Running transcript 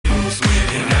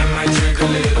And I might drink a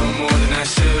little more than I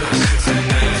should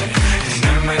tonight. And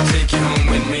I might take you home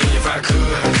with me if I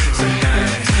could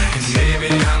tonight. And baby,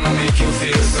 I'ma make you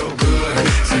feel so good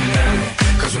tonight.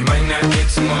 Cause we might not get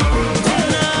tomorrow.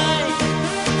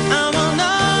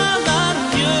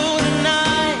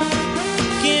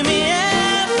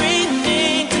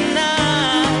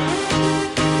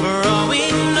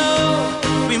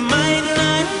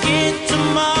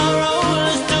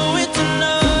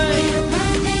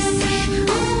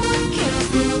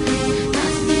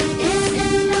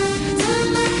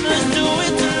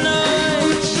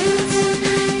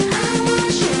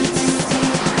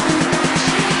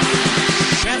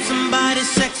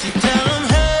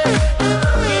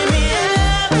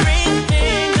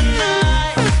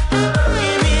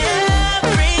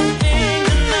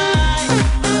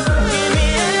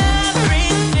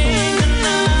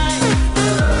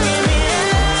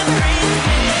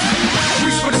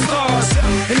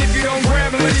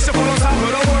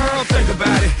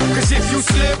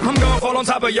 I'm gonna fall on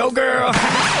top of your girl.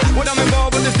 When I'm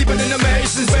involved with this deeper than the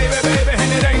Masons, baby, baby,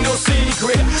 and it ain't no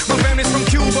secret. My family's from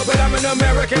Cuba, but I'm an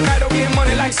American. I don't get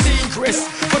money like secrets.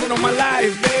 Put it on my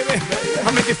life, baby.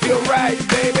 I make it feel right,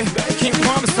 baby. Can't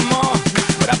promise tomorrow,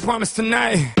 but I promise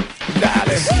tonight,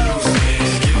 darling.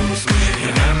 Excuse me,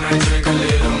 and I might drink a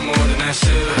little more than I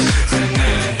should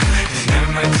tonight. And I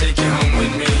might take you home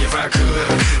with me if I could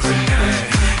tonight.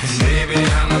 And baby,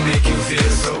 I'ma make you feel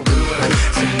so good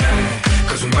tonight.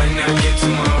 Cause we might not get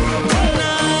tomorrow.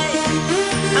 Tonight,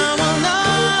 I want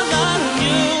all of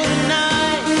you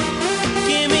tonight.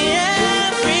 Give me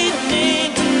everything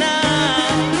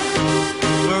tonight.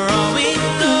 For all we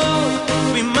know,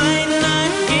 we might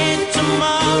not get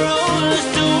tomorrow. Let's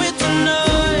do it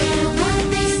tonight. What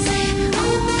they say,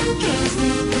 oh, okay,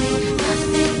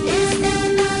 nothing is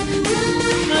enough tonight.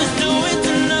 Let's do it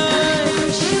tonight. I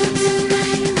want you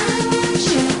tonight. I want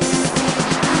you.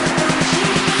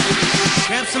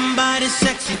 Grab somebody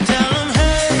sexy, tell them,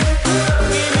 hey,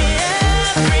 give me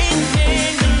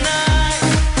everything tonight.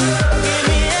 Give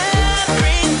me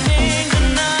everything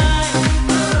tonight.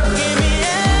 Give me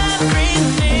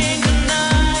everything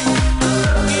tonight.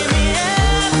 Give me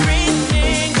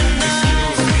everything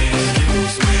tonight.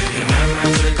 Excuse me, and I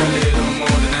might drink a little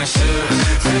more than I should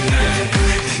tonight.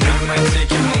 And I might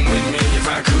take you home with me if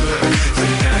I could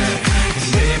tonight. And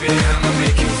baby, I'ma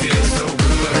make you feel so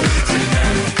good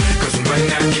tonight. Cause we might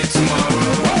not get tomorrow.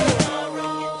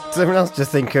 Does everyone else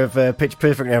just think of Pitch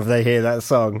Perfect whenever they hear that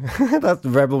song? That's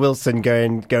Rebel Wilson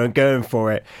going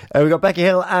for it. We've got Becky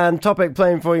Hill and Topic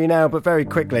playing for you now, but very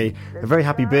quickly, a very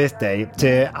happy birthday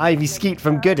to Ivy Skeet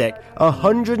from Goodwick,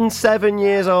 107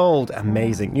 years old.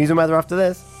 Amazing. News and weather after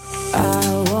this.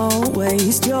 I won't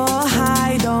waste your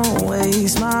high, don't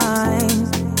waste mine.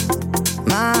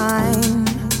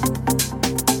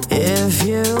 If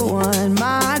you want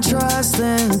my trust,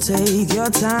 then take your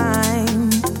time.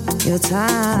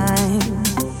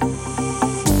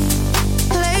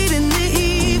 Late in the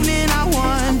evening, I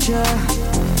want you.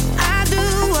 I do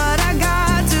what I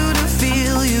got to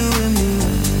feel you in me.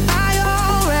 I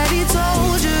already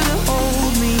told you to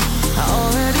hold me. I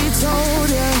already told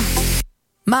you.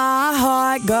 My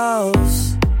heart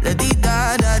goes la dee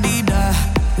da da dee da,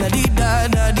 la dee da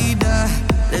da dee da,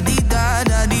 la dee da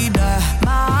da dee da.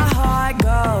 My heart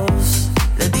goes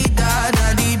la dee da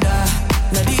da dee da,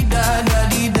 la dee da da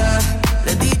dee da,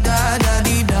 la dee da da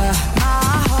dee da.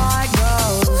 My heart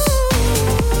goes.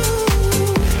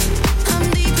 I'm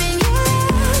deep in your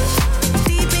love,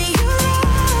 deep in your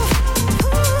love.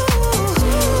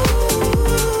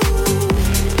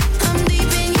 I'm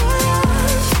deep in your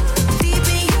love, deep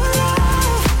in your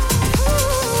love.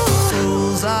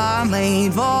 Rules are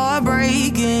made for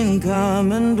breaking.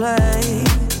 Come and play,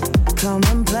 come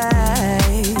and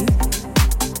play.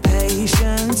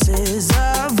 Patience is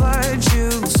a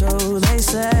virtue, so they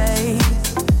say,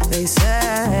 they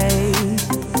say.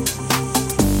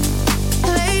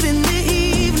 Late in the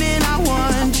evening, I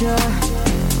want you.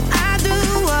 I do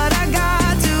what I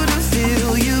got to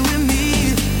feel you in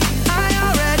me. I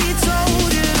already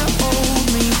told you to hold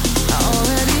me. I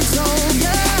already told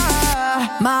you.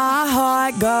 My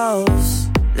heart goes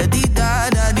la dee da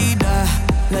da dee da,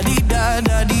 la dee da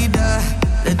da dee da,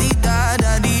 la dee da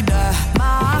da dee da.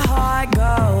 My heart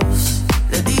goes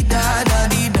la dee da da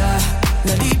dee da,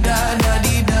 la dee da da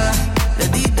dee da, la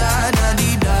dee da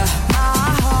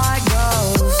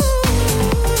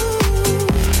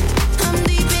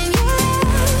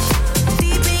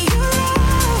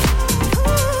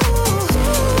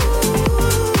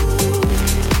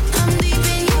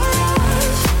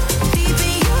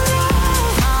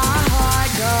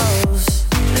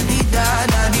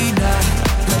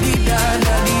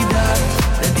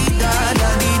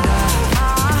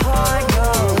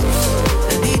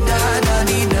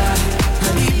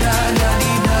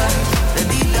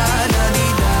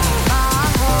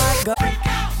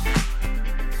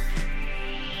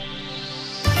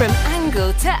From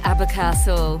Angle to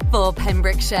Abercastle for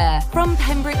Pembrokeshire. From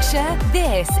Pembrokeshire,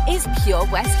 this is Pure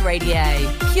West Radio.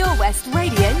 Pure West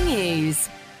Radio News.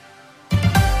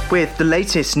 With the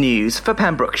latest news for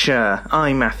Pembrokeshire,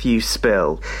 I'm Matthew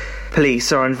Spill.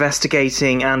 Police are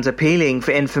investigating and appealing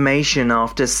for information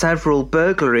after several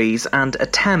burglaries and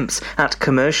attempts at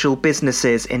commercial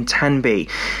businesses in Tenby.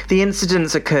 The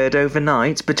incidents occurred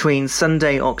overnight between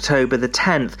Sunday, October the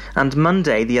 10th and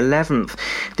Monday the 11th.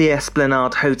 The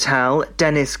Esplanade Hotel,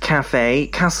 Dennis Cafe,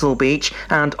 Castle Beach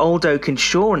and Old Oak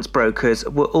Insurance Brokers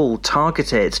were all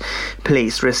targeted.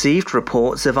 Police received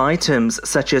reports of items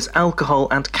such as alcohol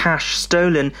and cash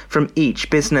stolen from each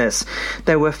business.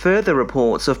 There were further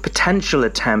reports of potential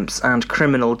attempts and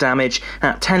criminal damage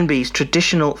at Tenby's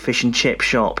traditional fish and chip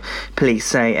shop. Police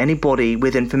say anybody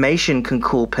with information can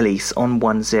call police on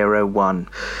 101.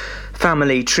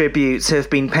 Family tributes have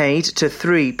been paid to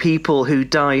 3 people who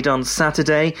died on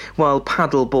Saturday while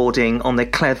paddleboarding on the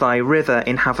Cleddau River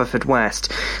in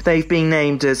Haverfordwest. They've been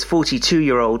named as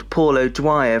 42-year-old Paulo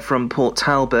Dyer from Port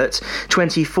Talbot,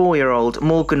 24-year-old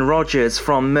Morgan Rogers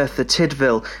from Merthyr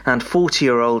Tydfil and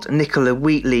 40-year-old Nicola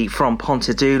Wheatley from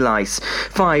Pontarddulais.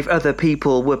 5 other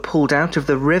people were pulled out of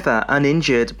the river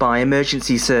uninjured by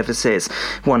emergency services.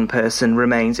 1 person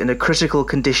remains in a critical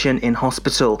condition in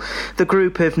hospital. The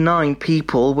group of 9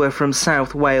 people were from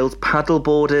South Wales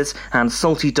Paddleboarders and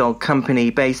Salty Dog Company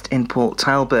based in Port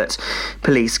Talbot.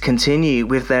 Police continue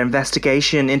with their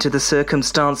investigation into the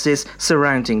circumstances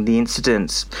surrounding the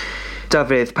incident.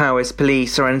 Dyfed Powys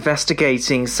Police are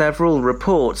investigating several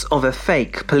reports of a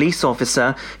fake police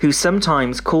officer who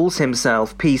sometimes calls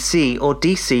himself PC or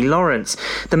DC Lawrence.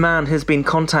 The man has been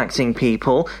contacting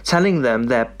people, telling them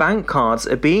their bank cards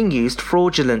are being used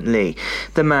fraudulently.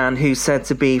 The man, who's said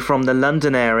to be from the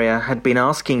London area, had been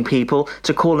asking people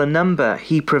to call a number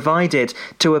he provided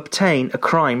to obtain a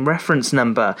crime reference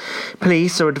number.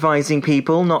 Police are advising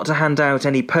people not to hand out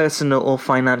any personal or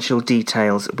financial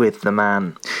details with the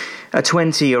man. A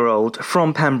 20-year-old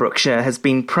from Pembrokeshire has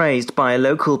been praised by a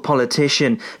local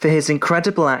politician for his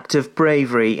incredible act of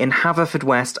bravery in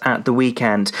Haverfordwest at the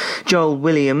weekend. Joel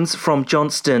Williams from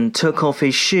Johnston took off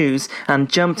his shoes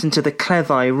and jumped into the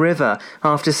Cleddau River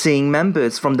after seeing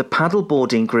members from the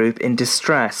paddleboarding group in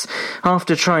distress.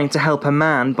 After trying to help a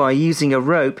man by using a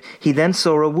rope, he then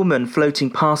saw a woman floating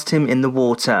past him in the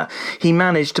water. He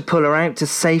managed to pull her out to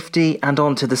safety and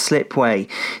onto the slipway.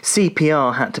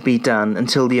 CPR had to be done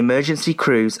until the emergency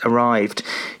crews arrived.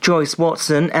 Joyce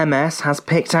Watson, MS, has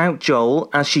picked out Joel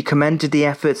as she commended the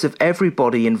efforts of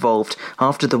everybody involved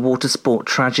after the water sport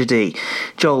tragedy.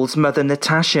 Joel's mother,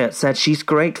 Natasha, said she's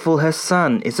grateful her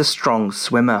son is a strong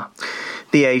swimmer.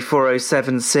 The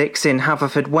A4076 in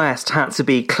Haverfordwest had to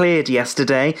be cleared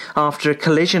yesterday after a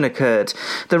collision occurred.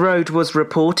 The road was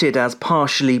reported as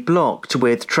partially blocked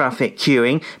with traffic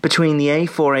queuing between the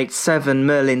A487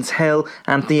 Merlin's Hill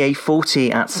and the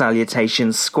A40 at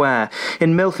Salutation Square.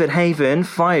 In Milford Haven,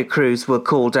 fire crews were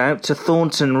called out to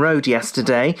Thornton Road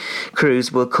yesterday.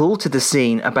 Crews were called to the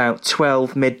scene about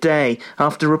 12 midday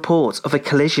after reports of a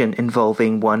collision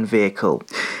involving 1 vehicle.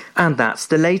 And that's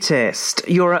the latest.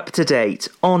 You're up to date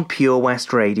on Pure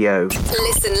West Radio.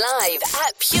 Listen live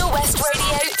at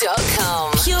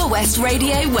purewestradio.com. Pure West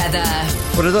Radio weather.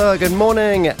 What is up? Good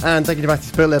morning, and thank you to Matthew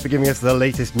Spiller for giving us the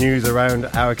latest news around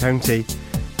our county.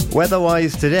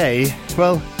 Weather-wise today,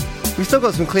 well, we've still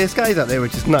got some clear skies out there,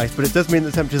 which is nice, but it does mean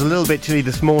the temperature's a little bit chilly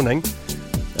this morning,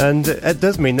 and it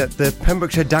does mean that the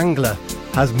Pembrokeshire Dangler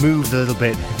has moved a little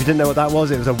bit. If you didn't know what that was,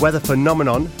 it was a weather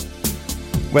phenomenon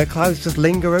where clouds just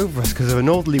linger over us because of a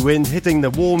northerly wind hitting the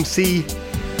warm sea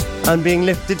and being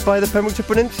lifted by the Pembrokeshire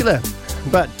Peninsula.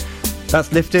 But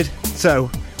that's lifted,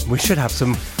 so we should have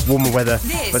some warmer weather,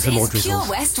 but some more drizzles. Pure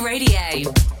West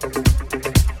Radio.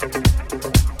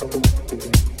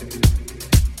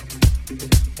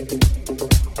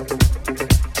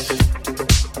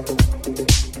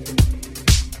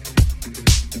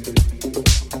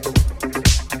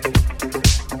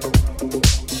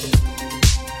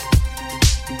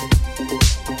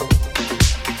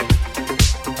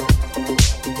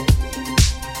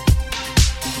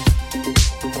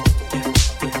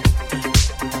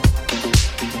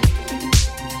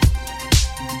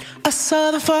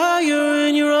 Saw the fire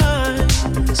in your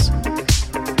eyes.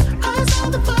 I saw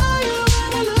the fire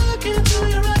when I look into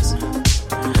your eyes.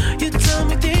 You tell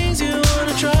me things you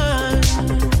wanna try.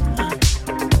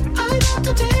 I know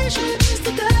temptation is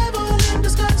the devil in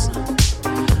disguise.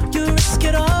 You risk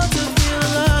it all to feel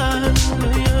alive.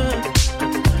 Yeah.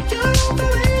 You're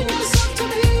offering yourself to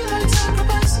me like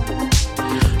sacrifice.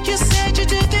 You said you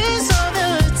do this all the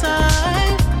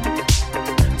time.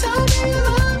 Tell me you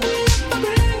love me if I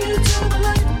bring you to the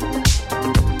light.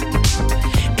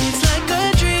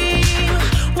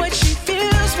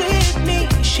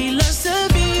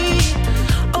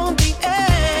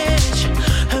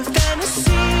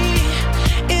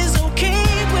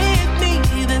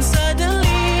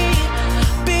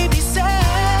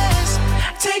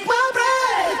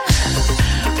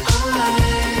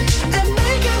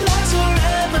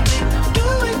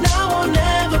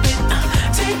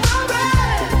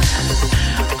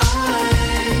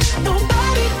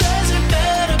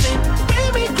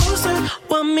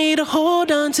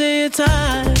 on to your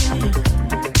time.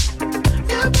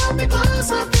 You brought me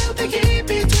close, I feel the heat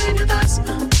between your thighs.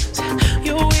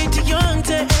 You're way too young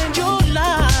to end your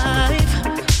life.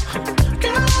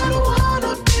 Girl, I don't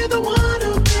wanna be the one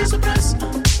who pays the price.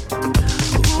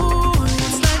 Ooh,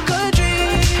 it's like a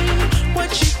dream. What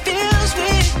she feels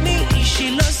with me,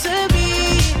 she loves to be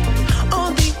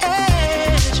on the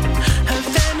edge. Her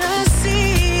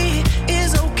fantasy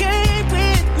is okay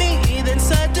with me. Then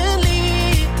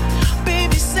suddenly,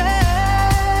 baby says,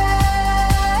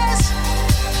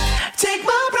 take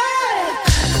my breath.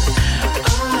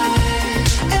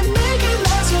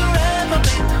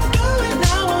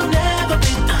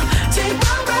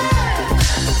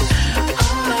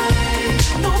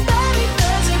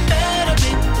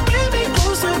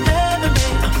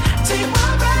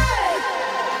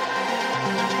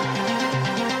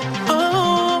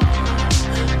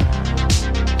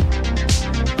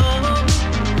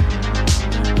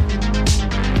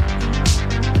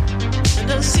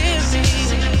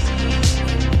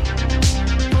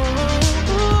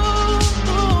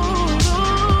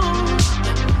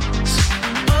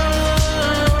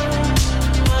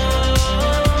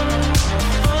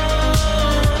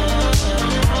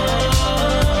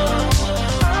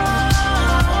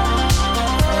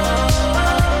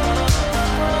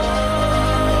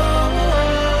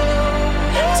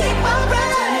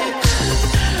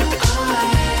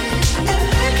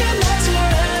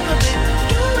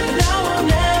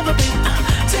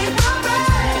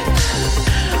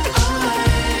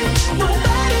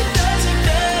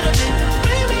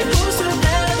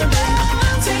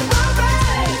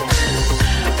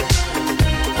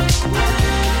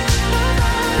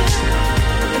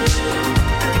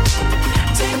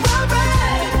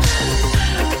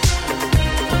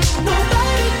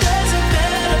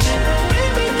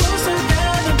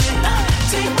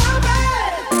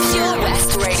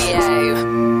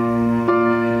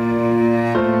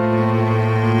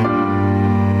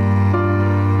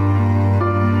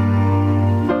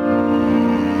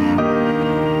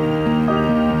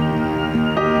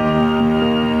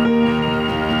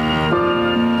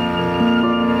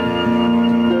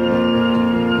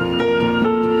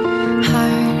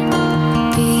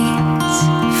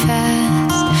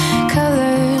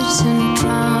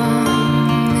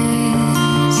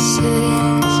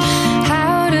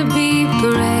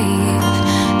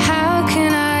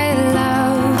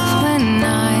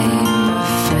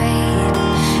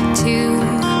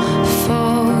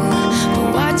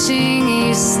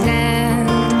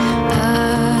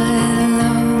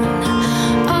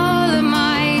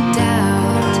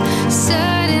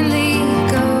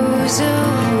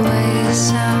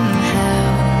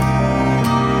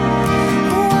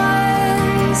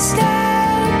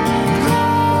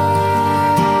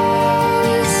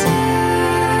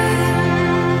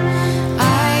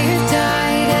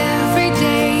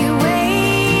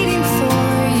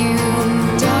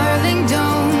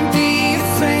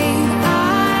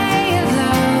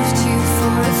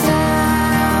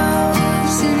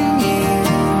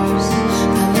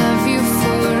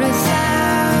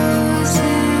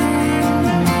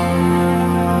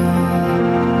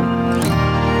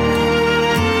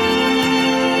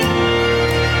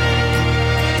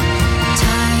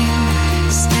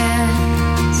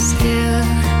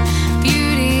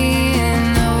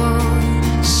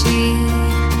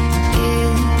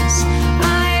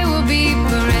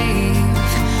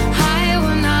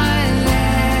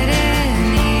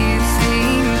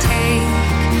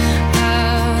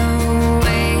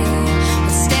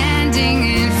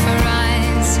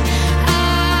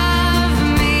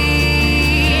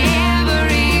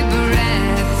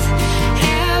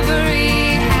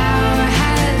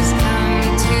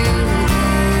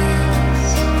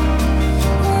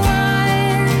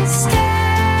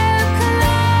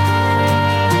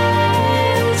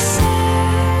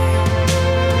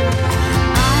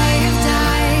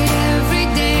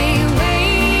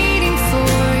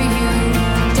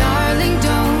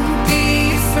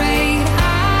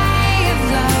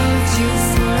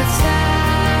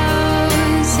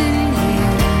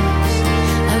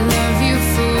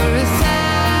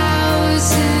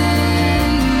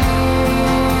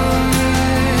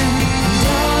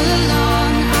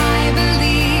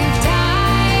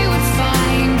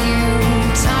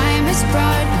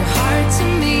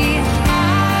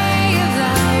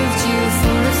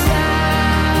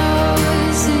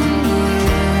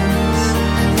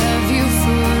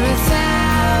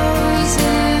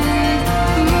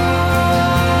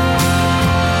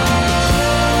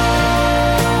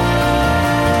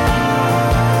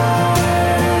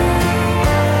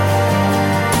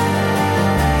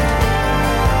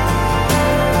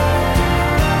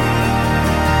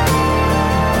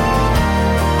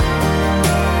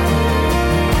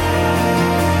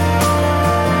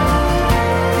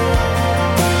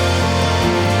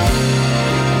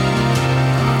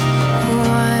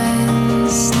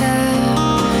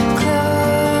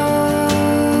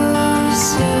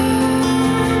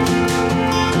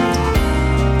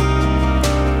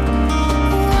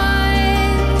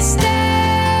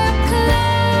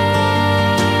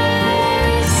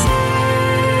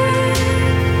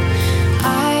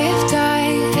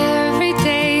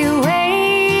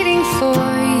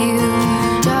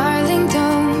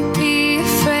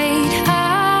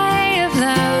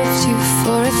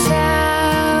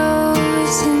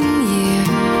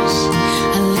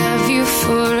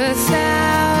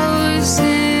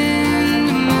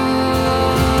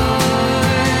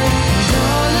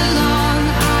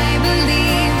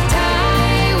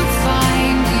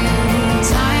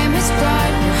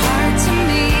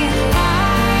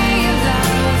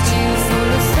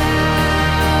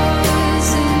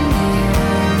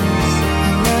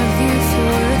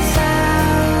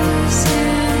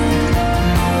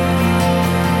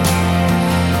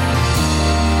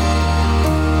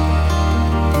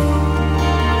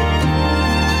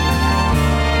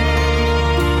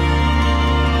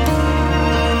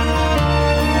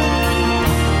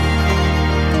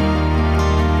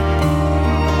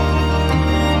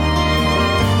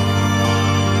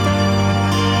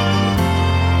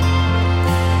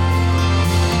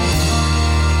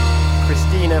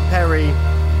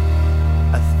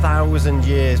 1,000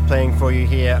 years playing for you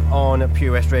here on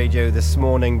Pure West Radio this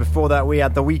morning. Before that, we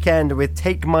had The Weekend with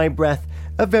Take My Breath.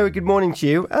 A very good morning to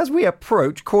you as we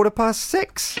approach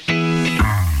 6:15.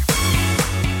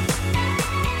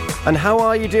 And how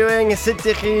are you doing?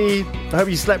 Siddiqui? I hope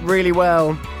you slept really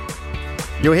well.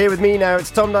 You're here with me now.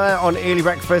 It's Tom Dyer on Early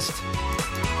Breakfast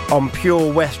on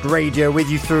Pure West Radio with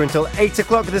you through until 8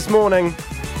 o'clock this morning.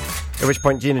 At which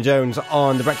point Gina Jones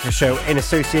on The Breakfast Show in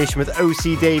association with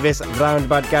OC Davis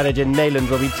Roundabout Garage in Neyland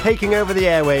will be taking over the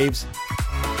airwaves.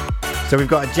 So we've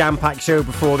got a jam-packed show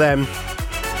before them.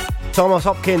 Thomas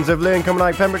Hopkins of Learn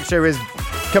Cymraeg Pembrokeshire is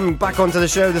coming back onto the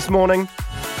show this morning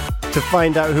to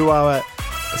find out who our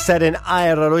Serin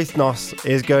Air yr Wythnos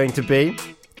is going to be.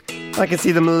 I can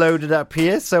see them loaded up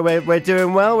here, so we're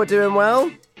doing well,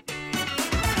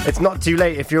 It's not too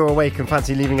late if you're awake and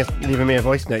fancy leaving me a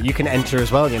voice note. You can enter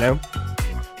as well, you know.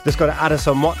 Just got to add us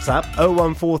on WhatsApp,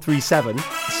 01437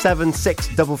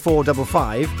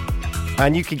 764455,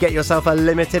 and you could get yourself a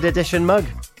limited edition mug.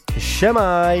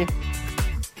 Shemai.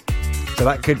 So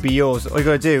that could be yours. All you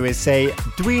got to do is say,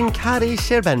 Dwi'n caru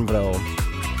Sir Benfro.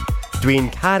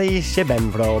 Dwi'n caru Sir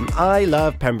Benfro. I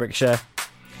love Pembrokeshire.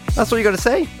 That's all you got to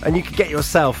say, and you could get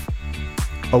yourself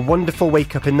a wonderful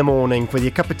wake up in the morning with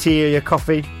your cup of tea or your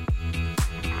coffee.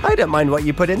 I don't mind what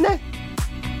you put in there.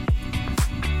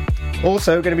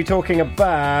 Also going to be talking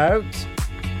about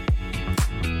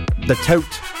the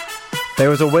tote. There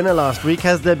was a winner last week.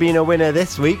 Has there been a winner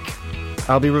this week?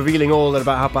 I'll be revealing all at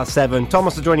about 7:30.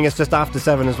 Thomas is joining us just after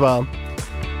 7 as well.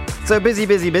 So busy.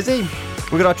 We've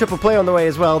got our triple play on the way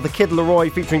as well. The Kid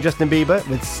Leroy featuring Justin Bieber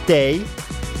with Stay.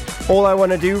 All I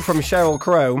Want to Do from Sheryl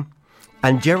Crow.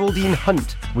 And Geraldine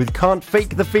Hunt with Can't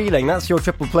Fake the Feeling. That's your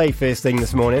triple play first thing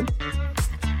this morning.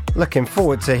 Looking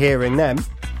forward to hearing them.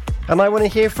 And I want to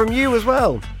hear from you as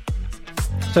well.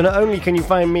 So not only can you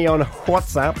find me on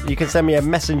WhatsApp, you can send me a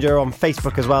messenger on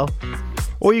Facebook as well.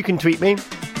 Or you can tweet me,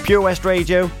 Pure West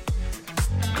Radio.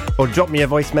 Or drop me a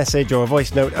voice message or a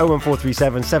voice note,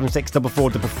 01437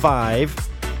 764455.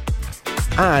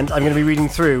 And I'm going to be reading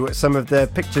through some of the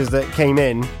pictures that came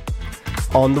in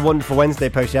on the Wonderful Wednesday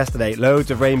post yesterday.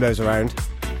 Loads of rainbows around.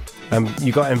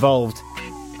 You got involved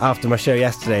after my show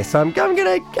yesterday, so I'm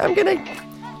gonna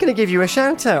give you a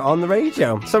shout out on the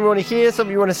radio. Something you want to hear,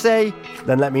 something you want to say,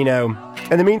 then let me know.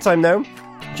 In the meantime, though,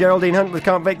 Geraldine Hunt with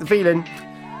Can't Fake the Feeling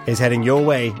is heading your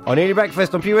way on Early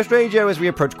Breakfast on Pure West Radio as we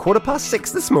approach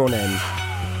 6:15 this morning.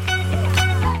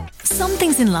 Some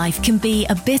things in life can be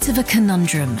a bit of a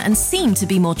conundrum and seem to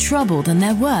be more trouble than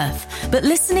they're worth. But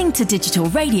listening to digital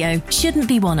radio shouldn't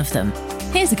be one of them.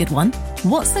 Here's a good one.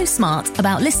 What's so smart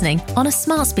about listening on a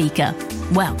smart speaker?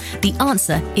 Well, the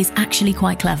answer is actually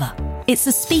quite clever. It's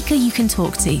a speaker you can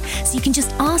talk to, so you can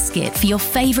just ask it for your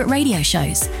favourite radio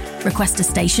shows. Request a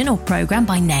station or programme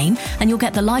by name and you'll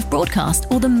get the live broadcast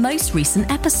or the most recent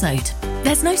episode.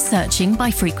 There's no searching by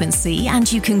frequency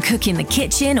and you can cook in the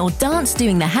kitchen or dance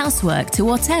doing the housework to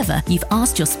whatever you've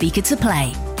asked your speaker to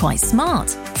play. Quite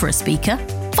smart for a speaker.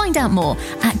 Find out more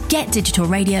at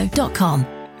getdigitalradio.com.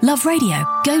 Love radio.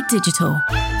 Go digital.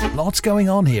 Lots going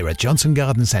on here at Johnson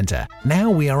Garden Centre.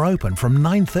 Now we are open from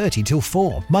 9:30 till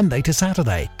 4, Monday to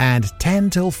Saturday, and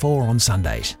 10 till 4 on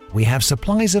Sundays. We have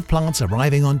supplies of plants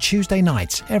arriving on Tuesday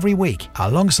nights every week,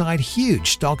 alongside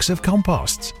huge stocks of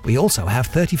composts. We also have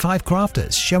 35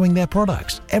 crafters showing their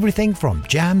products, everything from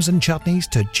jams and chutneys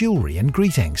to jewellery and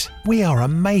greetings. We are a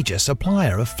major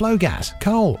supplier of flow gas,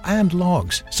 coal and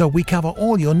logs, so we cover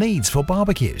all your needs for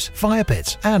barbecues, fire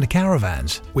pits and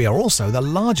caravans. We are also the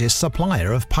largest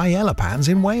supplier of paella pans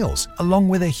in Wales, along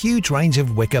with a huge range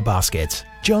of wicker baskets.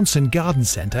 Johnson Garden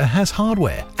Centre has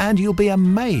hardware, and you'll be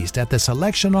amazed at the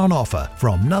selection on offer,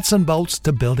 from nuts and bolts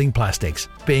to building plastics.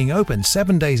 Being open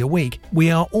 7 days a week,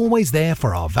 we are always there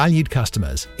for our valued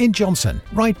customers. In Johnson,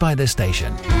 right by the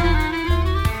station.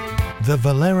 The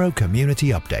Valero Community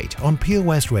Update on Pure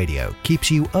West Radio keeps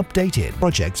you updated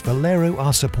projects Valero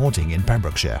are supporting in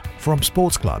Pembrokeshire, from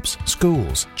sports clubs,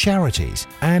 schools, charities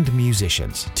and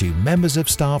musicians to members of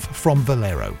staff from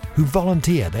Valero who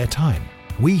volunteer their time.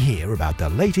 We hear about the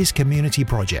latest community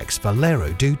projects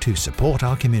Valero do to support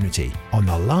our community on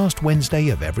the last Wednesday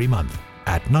of every month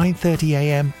at 9:30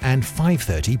 a.m. and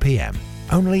 5:30 p.m.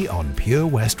 only on Pure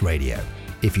West Radio.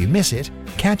 If you miss it,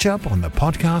 catch up on the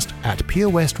podcast at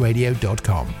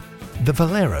purewestradio.com. The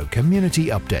Valero Community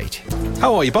Update.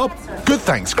 How are you, Bob? Good,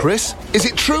 thanks, Chris. Is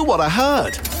it true what I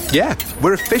heard? Yeah,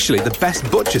 we're officially the best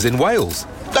butchers in Wales.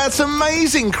 That's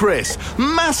amazing, Chris.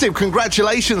 Massive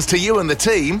congratulations to you and the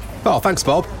team. Oh, thanks,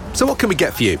 Bob. So what can we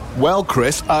get for you? Well,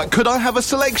 Chris, could I have a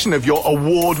selection of your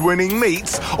award-winning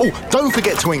meats? Oh, don't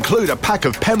forget to include a pack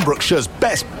of Pembrokeshire's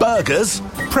best burgers.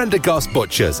 Prendergast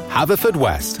Butchers,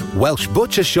 Haverfordwest, Welsh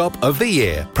Butcher Shop of the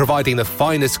Year, providing the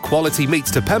finest quality meats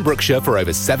to Pembrokeshire for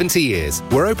over 70 years.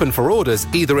 We're open for orders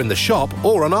either in the shop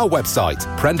or on our website,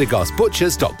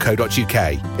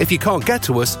 prendergastbutchers.co.uk. If you can't get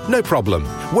to us, no problem.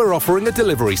 We're offering a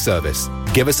delivery service.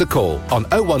 Give us a call on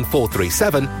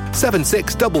 01437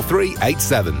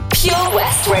 763387. Pure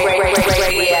West Radio.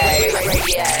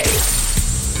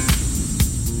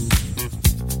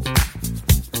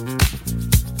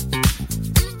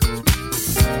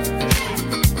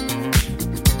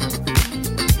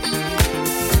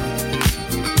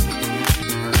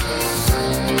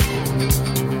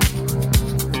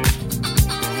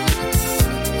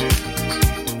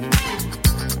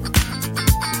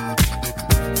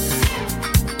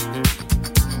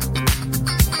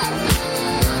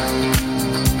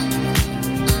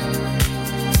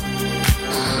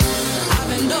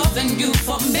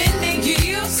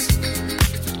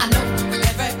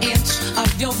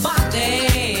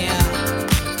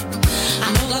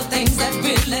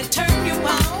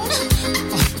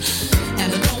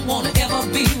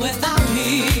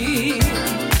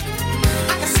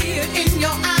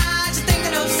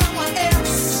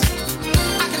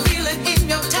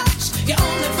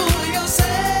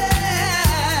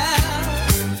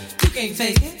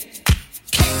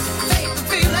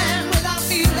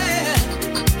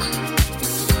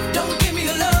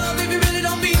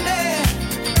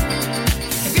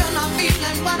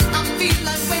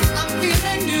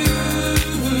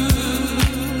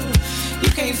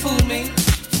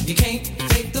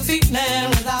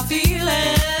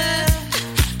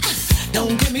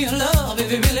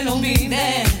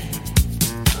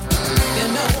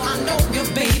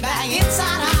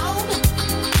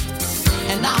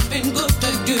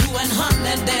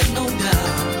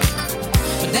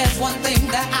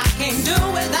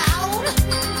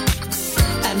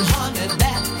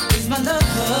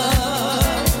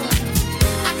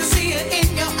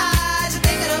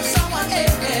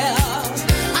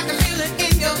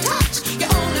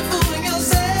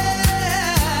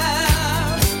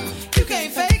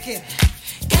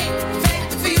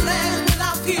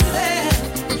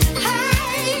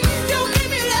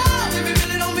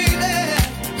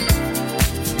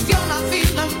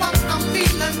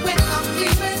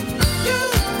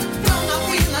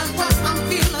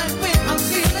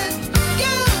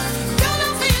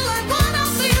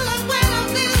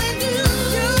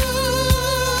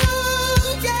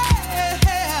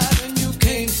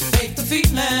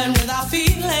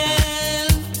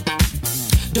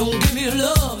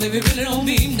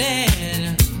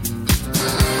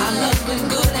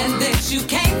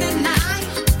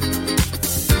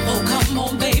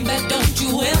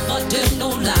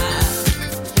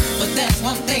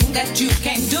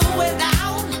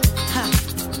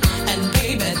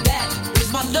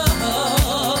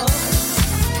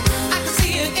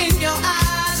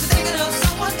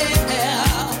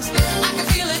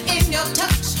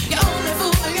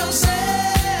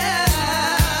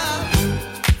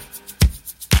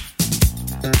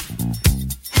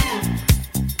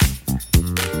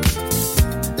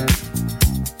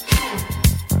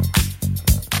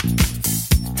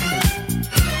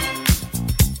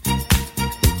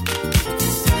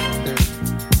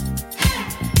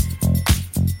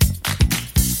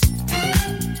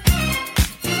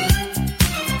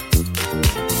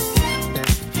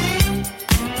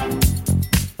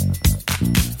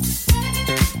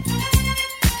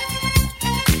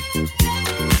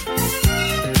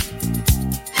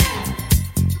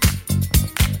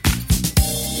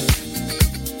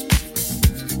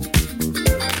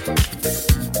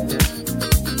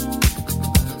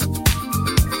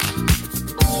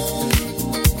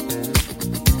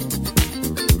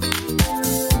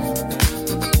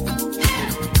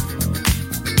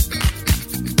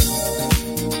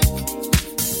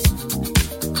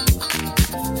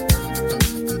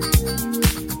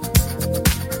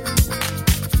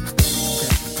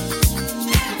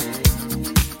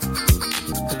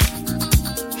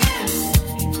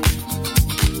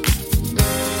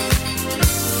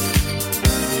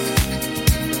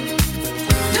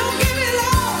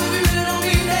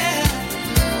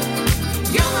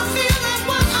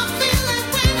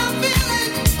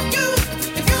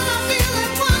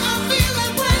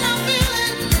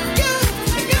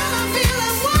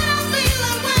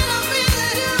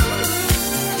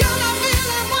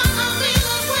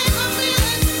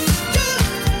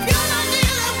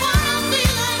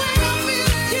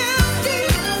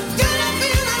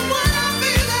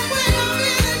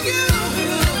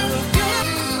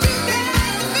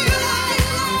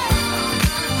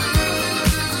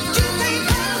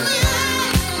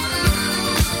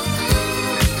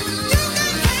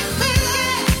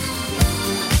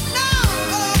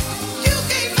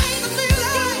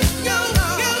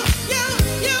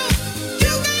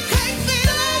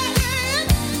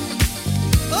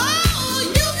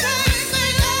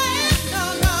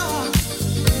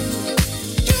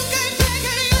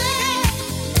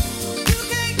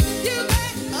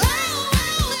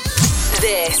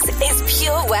 This is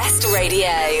Pure West Radio.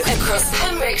 Across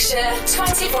Pembrokeshire,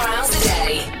 24 hours a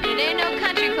day. It ain't no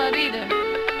country club either.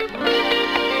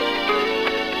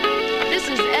 This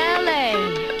is LA.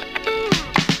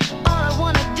 All I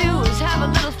wanna do is have a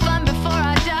little fun before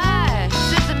I die.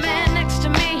 Sits a man next to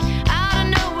me out of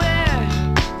nowhere.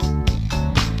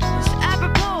 It's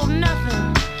apropos of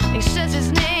nothing. He says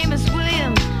his name is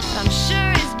William. I'm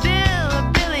sure he's Bill or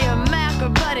Billy or Mac or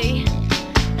Buddy.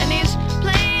 And he's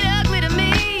played ugly to me.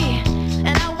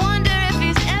 And I wonder if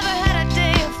he's ever had a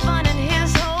day of fun in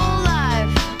his whole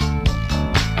life.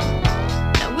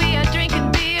 Now we are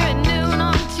drinking beer at noon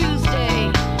on Tuesday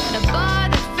in a bar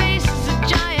that faces a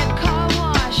giant car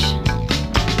wash.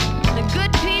 And the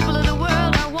good people of the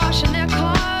world are washing their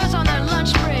cars on their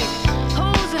lunch break,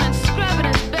 hosing and scrubbing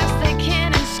as best they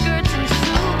can in skirts and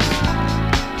suits.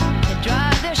 They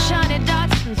drive their shiny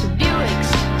Datsuns and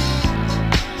Buicks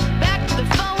back to the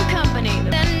phone company.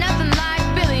 They're nothing like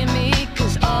Billy and me,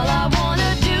 'cause all I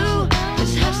wanna do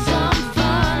is have some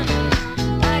fun.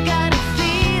 I got a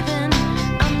feeling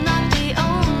I'm not the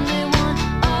only one.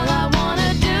 All I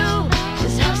wanna do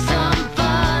is have some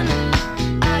fun.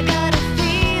 I got a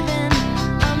feeling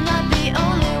I'm not the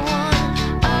only one.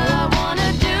 All I wanna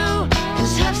do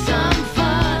is have some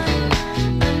fun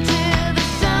until the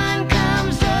sun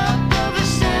comes up over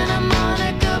Santa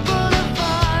Monica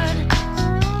Boulevard.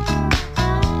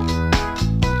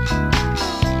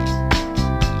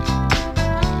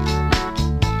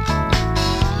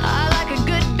 I like a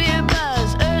good beer buzz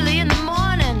early in the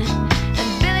morning, and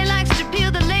Billy likes to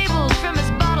peel the labels from his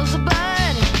bottles of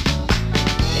Bud.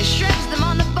 He shreds them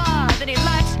on the bar, then he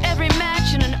lights every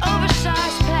match in an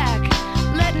oversized pack,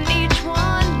 letting each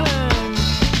one burn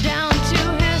down to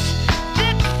his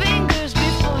thick fingers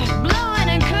before blowing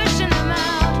and cushing them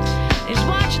out. He's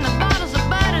watching the bottles of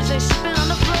Bud as they spin on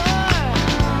the floor,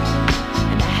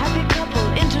 and a happy couple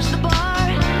enters the bar,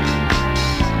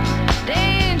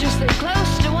 dangerously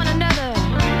close to one another.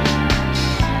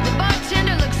 The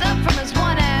bartender looks up from his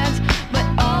one ads, but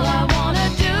all I wanna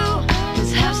do is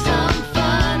have some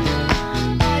fun.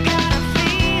 I got a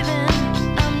feeling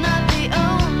I'm not the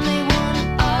only one.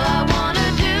 All I wanna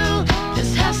do is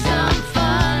have some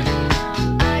fun.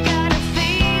 I got a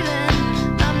feeling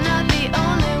I'm not the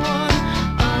only one.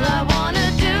 All I wanna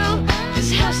do is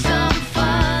have some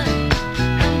fun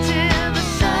until the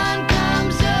sun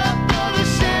comes up over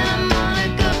Santa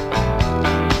Monica.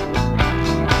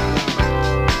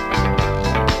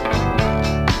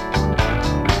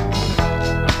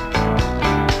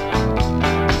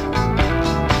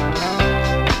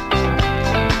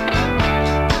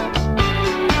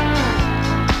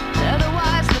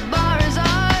 Otherwise the bar is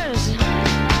ours,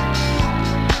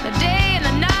 the day and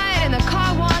the night and the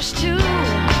car wash too,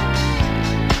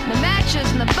 the matches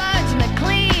and the buds and the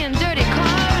clean dirty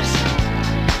cars,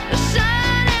 the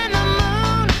sun and the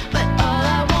moon. But all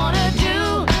I wanna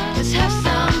do is have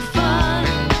some fun.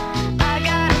 I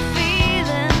got a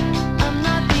feeling I'm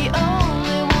not the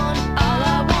only one. All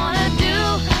I wanna do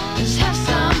is have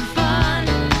some fun.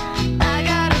 I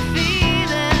got a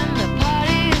feeling the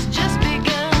party has just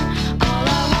begun. All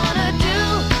I wanna do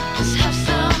is have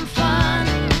some fun.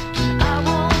 I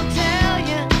won't tell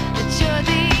you that you're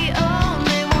the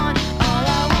only one. All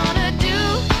I wanna do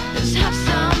is have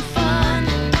some fun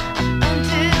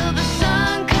until the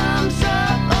sun comes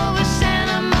up over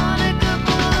Santa Monica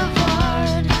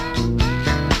Boulevard.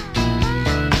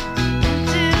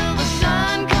 Until the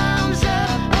sun comes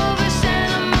up over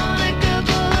Santa Monica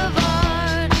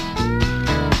Boulevard.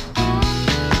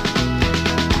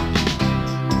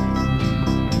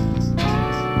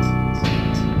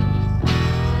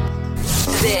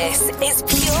 This is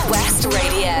Pure West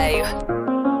Radio.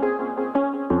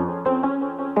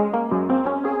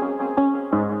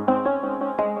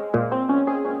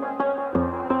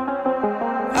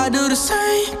 I do the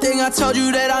same thing I told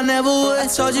you that I never would. I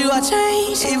told you I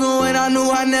changed, even when I knew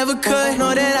I never could.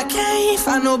 Know that I can't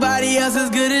find nobody else as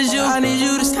good as you. I need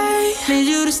you to stay, need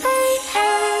you to stay.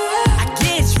 I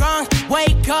get drunk,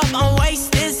 wake up, I'm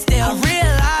wasted still. I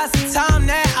realize the time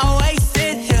that I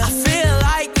wasted here. I feel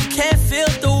like you can't feel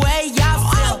the way I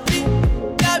feel. I'll be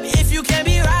up if you can't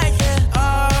be right here.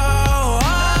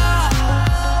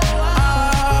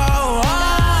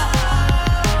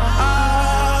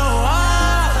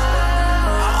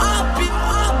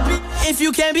 If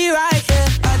you can't be right,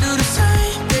 yeah. I do the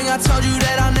same thing I told you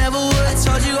that I never would. I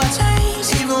told you I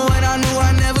changed, even when I knew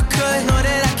I never could. Know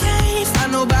that I can't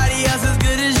find nobody else as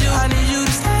good as you. I need you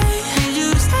to stay, need you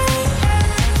to stay.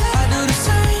 I do the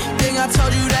same thing I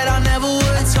told you that I never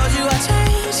would. I told you I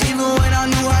changed, even when I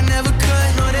knew I never could.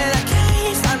 Know that I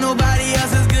can't find nobody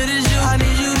else as good as you. I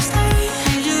need you to stay,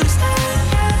 need you to stay.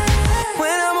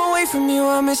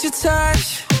 I miss your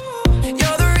touch. You're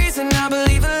the reason I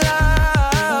believe in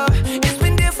love. It's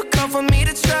been difficult for me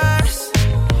to trust,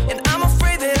 and I'm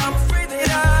afraid that ain't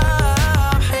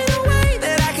no way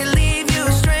that I can leave you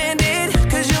stranded,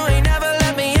 'cause you ain't never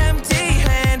left me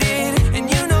empty-handed. And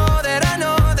you know that I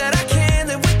can't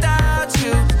live without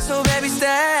you. So baby,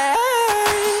 stay.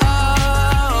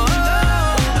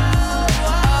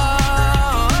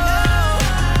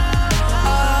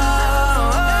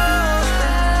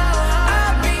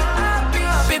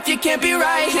 You can't be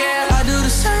right here. I do the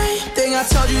same thing I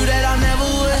told you that I never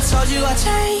would. I told you I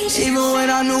changed, even when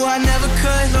I knew I never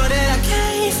could. Know that I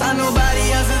can't find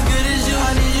nobody else as good as you.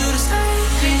 I need you to stay,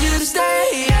 need you to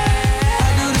stay, yeah.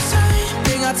 I do the same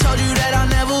thing I told you that I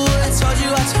never would. I told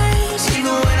you I changed,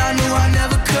 even when I knew I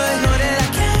never could. Know that I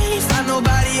can't find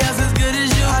nobody else as good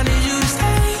as you. I need you to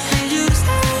stay, need you to stay.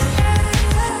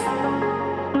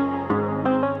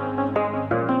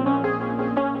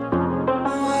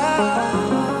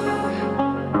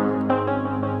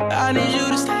 I need you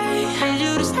to stay, need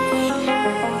you to stay.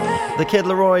 The Kid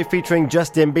Laroi featuring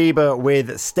Justin Bieber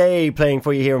with Stay playing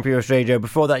for you here on Pure West Radio.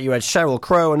 Before that you had Sheryl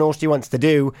Crow and All She Wants to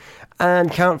Do,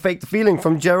 and Can't Fake the Feeling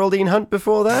from Geraldine Hunt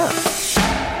before that.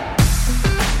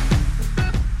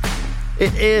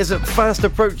 It is fast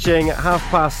approaching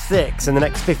 6:30 in the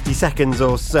next 50 seconds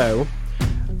or so.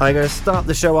 I'm going to start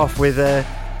the show off with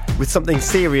something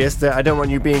serious that I don't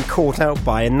want you being caught out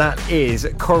by, and that is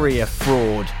courier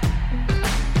fraud.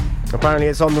 Apparently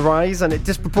it's on the rise and it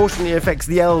disproportionately affects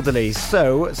the elderly,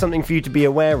 so something for you to be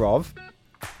aware of.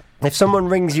 If someone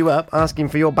rings you up asking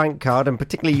for your bank card and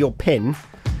particularly your PIN,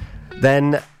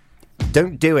 then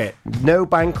don't do it. No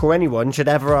bank or anyone should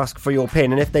ever ask for your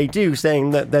PIN, and if they do,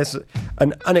 saying that there's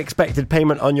an unexpected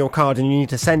payment on your card and you need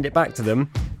to send it back to them,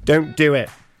 don't do it.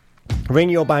 Ring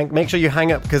your bank, make sure you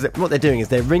hang up, because what they're doing is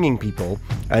they're ringing people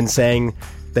and saying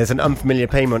there's an unfamiliar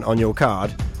payment on your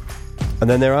card. And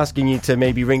then they're asking you to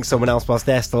maybe ring someone else whilst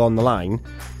they're still on the line.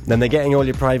 Then they're getting all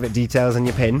your private details and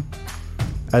your PIN.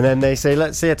 And then they say,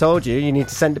 let's see, I told you, you need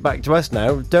to send it back to us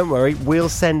now. Don't worry, we'll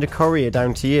send a courier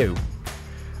down to you.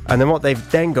 And then what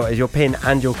they've then got is your PIN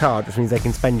and your card, which means they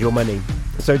can spend your money.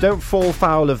 So don't fall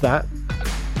foul of that.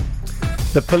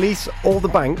 The police or the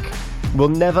bank will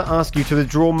never ask you to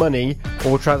withdraw money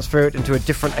or transfer it into a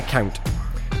different account.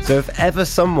 So if ever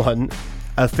someone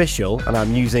official, and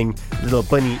I'm using little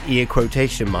bunny ear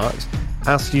quotation marks,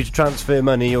 asks you to transfer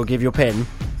money or give your PIN,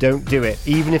 don't do it,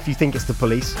 even if you think it's the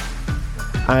police.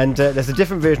 And there's a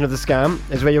different version of the scam,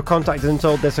 is where you're contacted and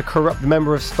told there's a corrupt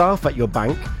member of staff at your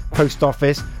bank, post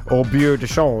office or bureau de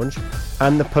change,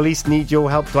 and the police need your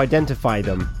help to identify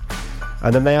them.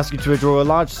 And then they ask you to withdraw a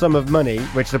large sum of money,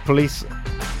 which the police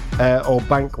or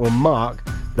bank will mark,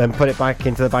 then put it back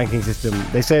into the banking system.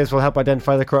 They say this will help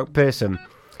identify the corrupt person.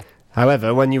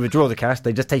 However, when you withdraw the cash,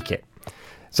 they just take it.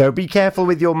 So be careful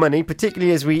with your money,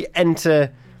 particularly as we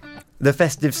enter the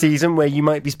festive season where you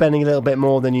might be spending a little bit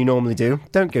more than you normally do.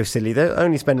 Don't go silly though,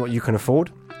 only spend what you can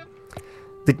afford.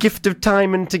 The gift of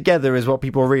time and together is what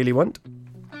people really want.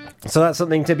 So that's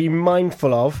something to be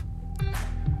mindful of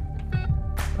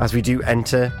as we do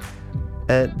enter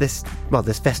this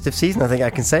festive season. I think I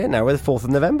can say it now. We're the 4th of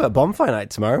November, bonfire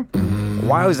night tomorrow.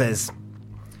 Wowzers.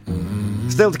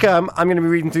 Still to come, I'm going to be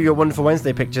reading through your Wonderful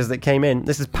Wednesday pictures that came in.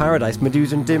 This is Paradise,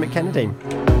 Medusa and Dermot Kennedy.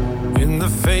 In the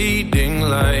fading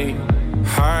light,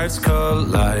 hearts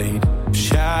collide,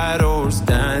 shadows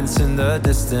dance in the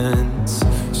distance.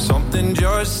 Something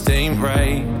just ain't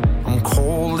right, I'm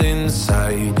cold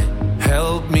inside.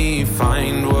 Help me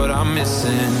find what I'm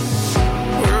missing.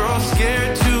 We're all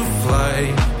scared to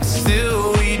fly,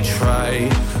 still we try.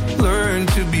 Learn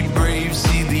to be brave,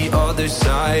 see the other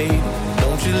side.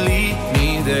 Won't you lead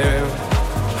me there?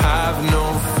 Have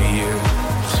no fear.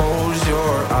 Close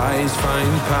your eyes,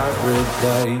 find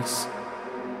paradise.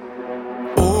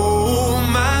 Oh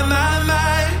my, my,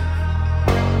 my.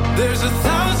 There's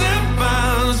 1,000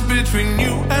 miles between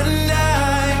you and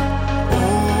I.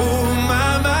 Oh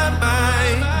my, my,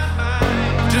 my.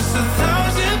 Just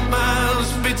 1,000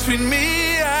 miles between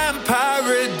me and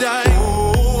paradise.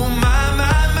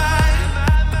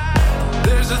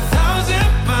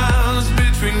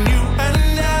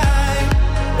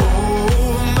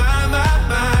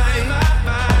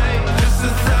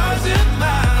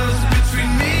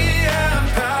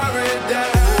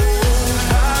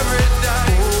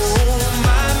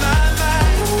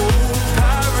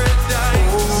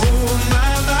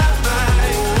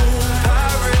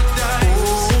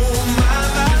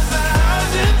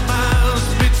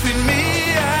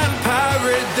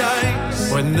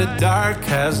 The dark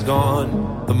has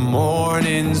gone, the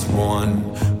morning's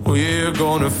won. We're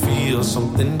gonna feel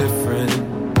something different.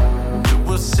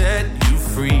 set you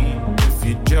free if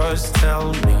you just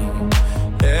tell me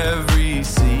every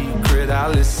secret. I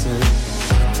listen.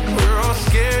 We're all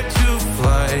scared to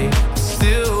fly,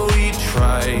 still we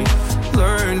try.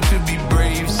 Learn to be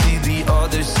brave, see the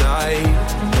other side.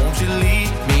 Won't you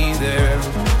lead me there?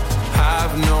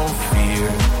 Have no fear.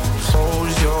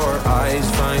 Close your eyes,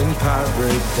 find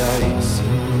paradise,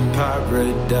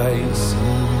 paradise,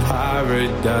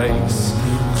 paradise.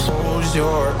 Close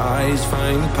your eyes,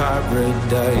 find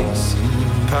paradise,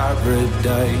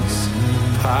 paradise,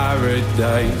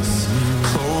 paradise.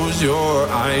 Close your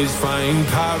eyes, find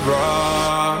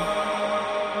para.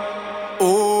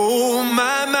 Oh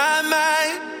my, my,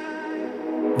 my.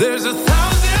 There's 1,000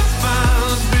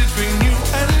 miles between you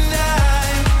and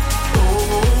I. Oh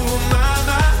my,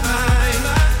 my, my.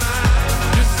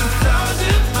 Just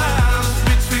 1,000 miles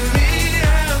between me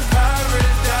and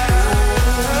paradise.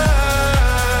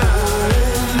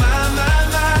 Oh my, my,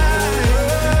 my.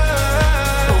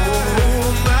 Oh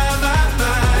my, my,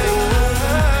 my.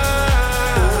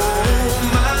 Oh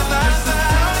my, my,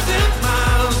 1,000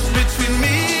 miles between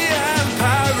me and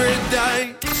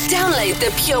paradise. Download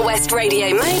the Pure West Radio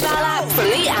mobile app from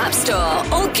the App Store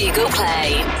or Google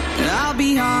Play. I'll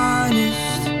be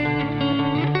honest,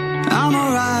 I'm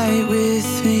alright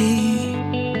with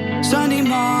me. Sunday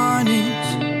mornings,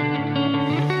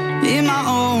 in my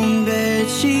own bed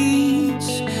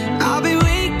sheets, I'll be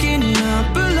waking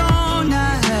up alone.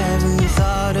 I haven't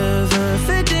thought of her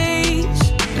for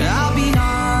days. I'll be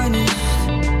honest,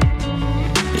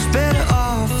 it's better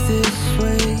off this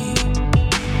way.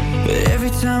 But every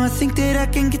time I think that I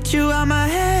can get you out my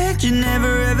head, you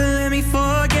never ever let me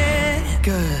forget.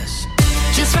 'Cause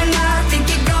just when I think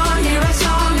you're gone, hear a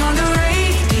song on the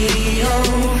radio.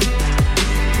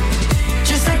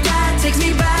 Just like that takes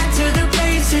me back to the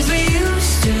places we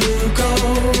used to go.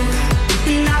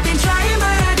 And I've been trying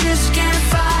but I just can't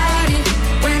fight it.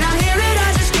 When I hear it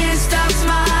I just can't stop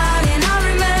smiling. I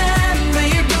remember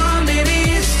you're gone, baby,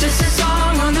 it's just a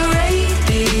song on the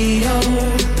radio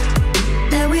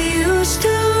that we used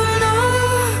to know.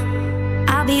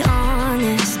 I'll be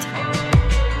honest,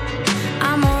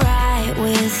 I'm alright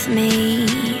with me.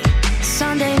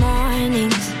 Sunday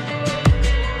mornings,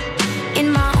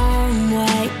 in my own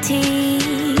white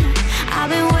tee, I've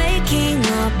been waking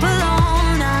up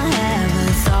alone. I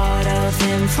haven't thought of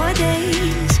him for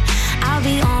days. I'll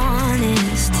be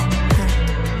honest,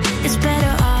 it's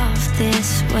better off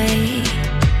this way.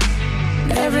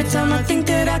 Every time I think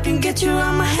that I can get you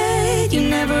out my head, you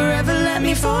never ever let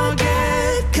me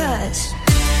forget. 'Cause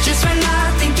just when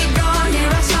I think you're gone, hear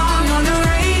a song on the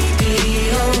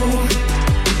radio.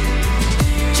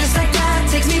 Just like that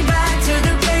takes me back to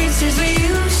the places we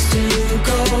used to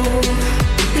go.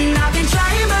 And I've been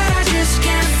trying but I just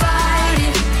can't fight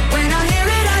it. When I hear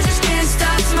it I just can't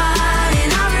stop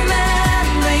smiling. I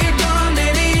remember you're gone,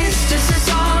 baby, it's just a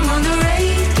song on the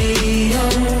radio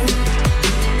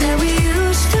that we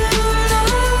used to know.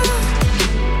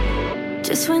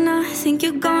 Just when I think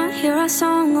you're gone, hear a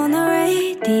song on the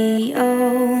radio.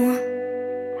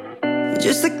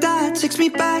 Just like that takes me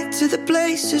back to the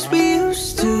places we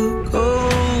used to go.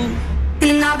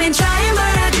 And I've been trying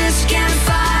but I just can't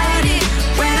fight it.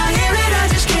 When I hear it I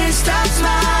just can't stop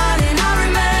smiling. I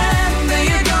remember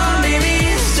you're gone, baby,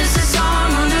 it's just a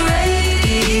song on the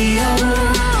radio.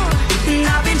 And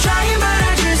I've been trying but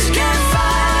I just can't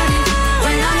fight it.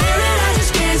 When I hear it I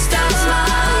just can't stop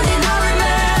smiling. I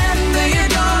remember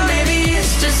you're gone, baby,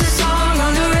 it's just a song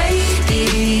on the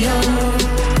radio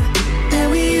that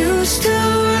we used to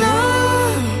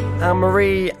know.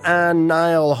 Anne-Marie and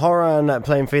Niall Horan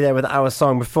playing for you there with Our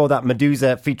Song. Before that,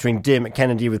 Medusa featuring Dermot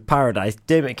Kennedy with Paradise.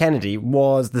 Dermot Kennedy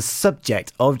was the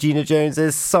subject of Gina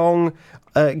Jones's song,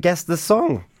 Guess the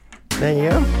Song. There you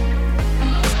go.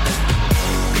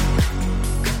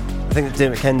 I think that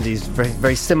Dermot Kennedy's very,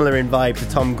 very similar in vibe to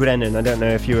Tom Grennan. I don't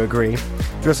know if you agree.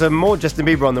 We've got some more Justin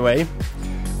Bieber on the way.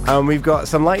 And we've got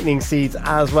some lightning seeds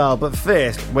as well. But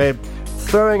first, we're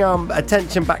throwing our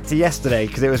attention back to yesterday,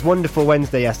 because it was Wonderful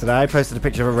Wednesday yesterday. I posted a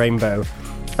picture of a rainbow,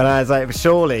 and I was like,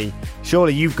 surely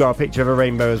you've got a picture of a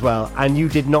rainbow as well, and you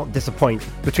did not disappoint.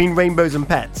 Between rainbows and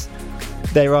pets,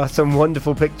 there are some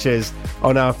wonderful pictures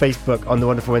on our Facebook on the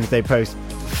Wonderful Wednesday post.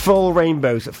 Full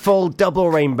rainbows, full double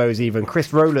rainbows even.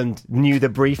 Chris Rowland knew the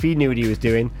brief, he knew what he was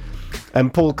doing.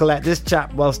 And Paul Collette, this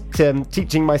chap, whilst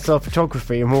teaching myself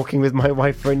photography and walking with my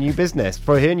wife for her new business.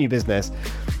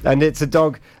 And it's a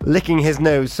dog licking his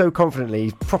nose so confidently,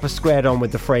 he's proper squared on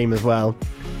with the frame as well.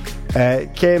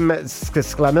 Kim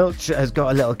Sklamilch has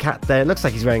got a little cat there. It looks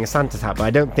like he's wearing a Santa's hat, but I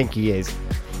don't think he is.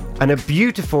 And a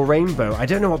beautiful rainbow. I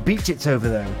don't know what beach it's over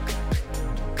though.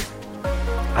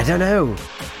 I don't know.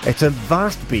 It's a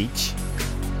vast beach.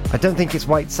 I don't think it's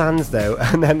white sands though.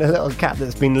 And then a little cat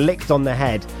that's been licked on the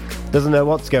head. Doesn't know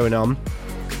what's going on.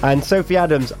 And Sophie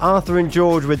Adams, Arthur and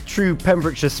George with true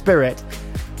Pembrokeshire spirit.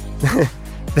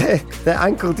 They're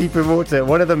ankle deep in water.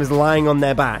 One of them is lying on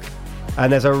their back.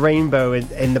 And there's a rainbow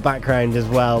in the background as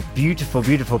well. Beautiful,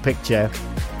 beautiful picture.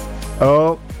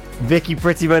 Oh, Vicky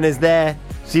Prettyman is there.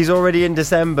 She's already in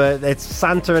December. It's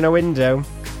Santa in a window.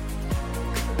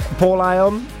 Paul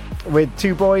Ion with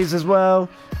two boys as well.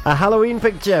 A Halloween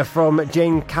picture from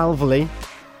Jane Calverley.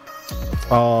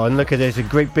 Oh, and look at this, a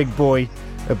great big boy.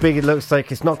 It looks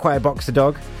like it's not quite a boxer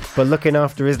dog, but looking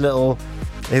after his little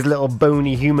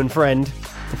bony human friend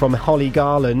from Holly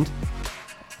Garland.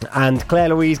 And Claire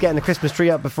Louise getting the Christmas tree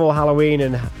up before Halloween,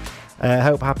 and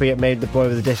Hope Happy it made the boy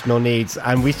with additional needs.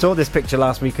 And we saw this picture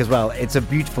last week as well. It's a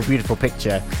beautiful, beautiful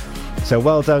picture. So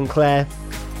well done, Claire.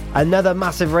 Another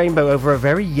massive rainbow over a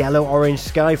very yellow-orange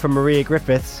sky from Maria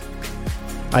Griffiths.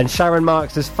 And Sharon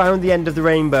Marks has found the end of the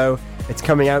rainbow. It's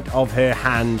coming out of her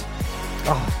hand.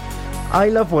 Oh, I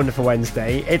love Wonderful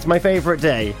Wednesday. It's my favourite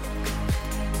day.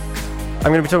 I'm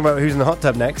going to be talking about who's in the hot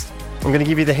tub next. I'm going to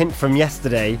give you the hint from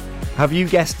yesterday. Have you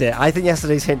guessed it? I think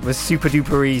yesterday's hint was super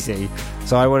duper easy.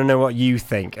 So I want to know what you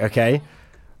think, okay?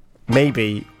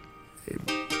 Maybe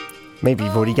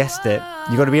you've already guessed it.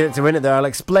 You've got to be in it to win it though. I'll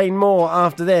explain more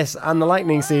after this and the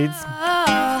lightning seeds.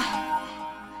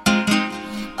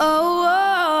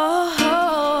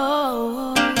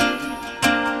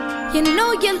 You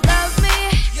know you love me,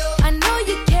 I know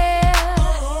you care.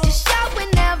 Just shout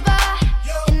whenever,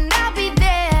 and I'll be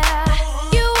there.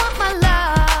 You want my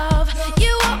love,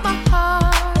 you want my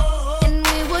heart, and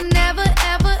we will never,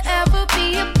 ever, ever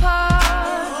be apart.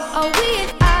 Are we an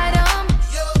item?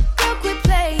 Girl, quit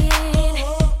playing.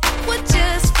 We're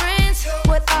just friends,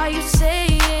 what are you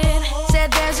saying?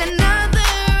 Said there's another,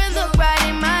 look right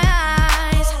in my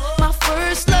eyes. My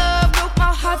first love broke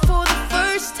my heart for the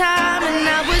first time, and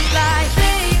I was like,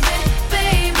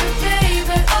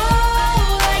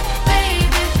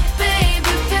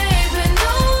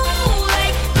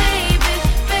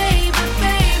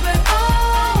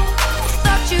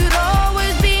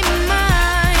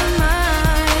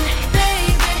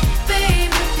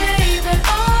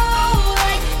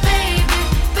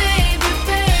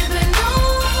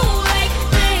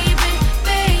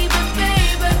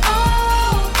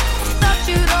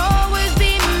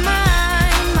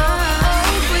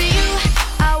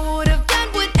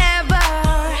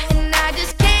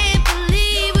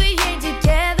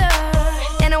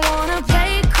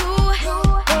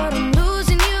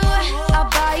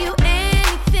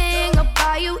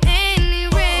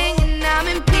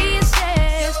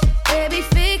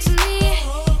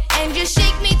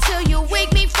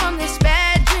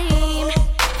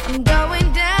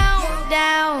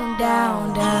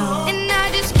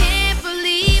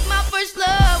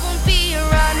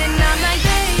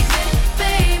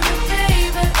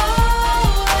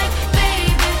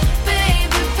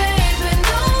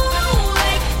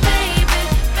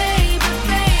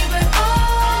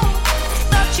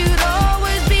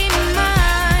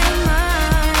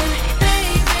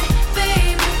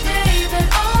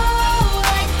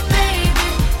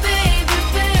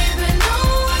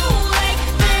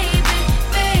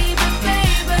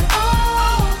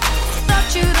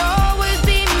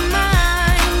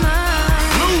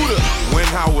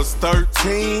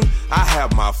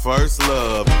 first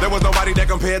love. There was nobody that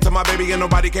compared to my baby, and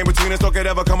nobody came between us or could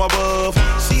ever come above.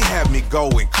 She had me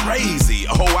going crazy.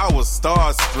 Oh, I was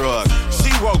starstruck.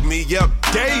 She woke me up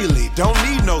daily. Don't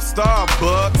need no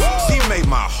Starbucks. She made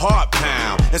my heart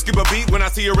pound and skip a beat when I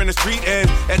see her in the street and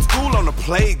at school on the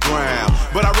playground.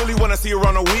 But I really want to see her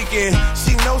on the weekend.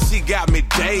 She knows she got me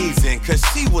dazing, cause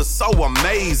she was so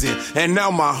amazing. And now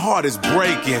my heart is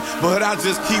breaking, but I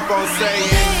just keep on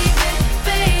saying,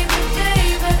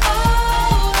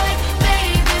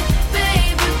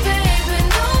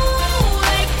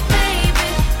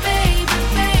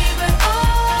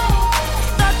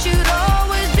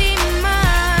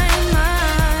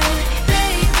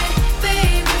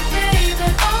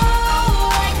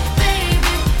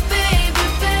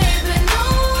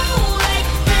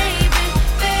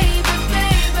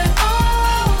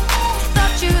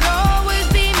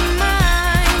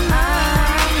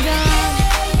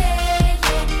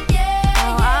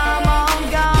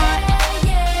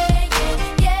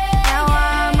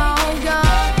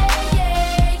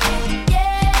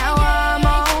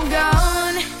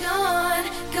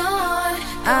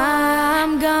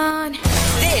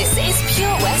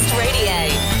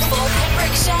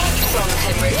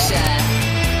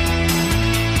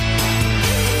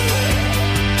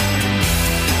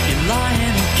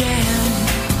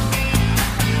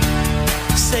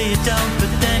 say you don't,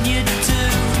 but then you do.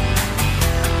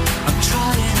 I'm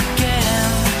trying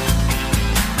again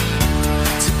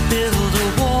to build a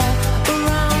wall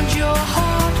around your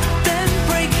heart, then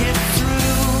break it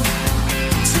through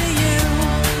to you.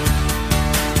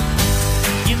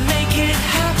 You make it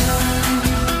happen.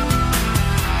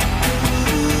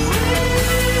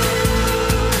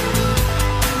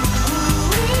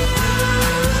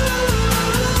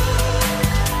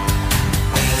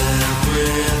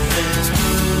 Everything's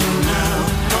blue now.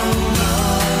 Oh,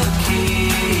 lucky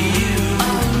you.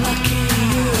 Oh, lucky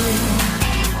you.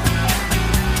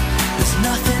 There's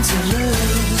nothing to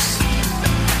lose.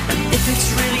 And if it's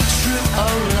really true,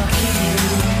 oh, lucky you.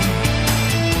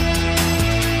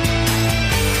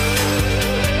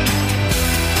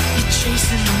 You're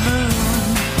chasing the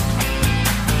moon,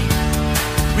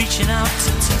 reaching out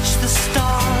to touch the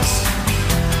stars,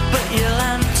 but you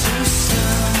land too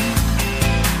soon.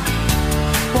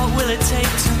 What will it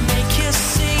take to make you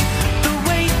see the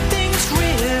way things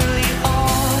really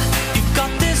are? You've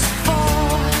got this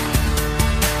far,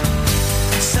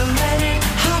 so let it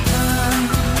happen.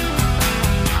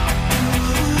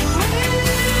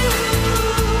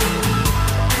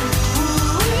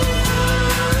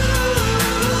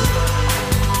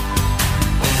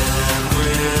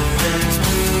 Everything's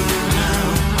blue now.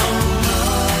 Oh,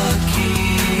 lucky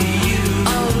you.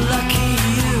 Oh, lucky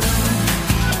you.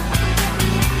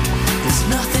 There's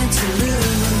nothing to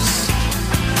lose.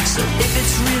 So if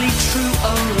it's really true,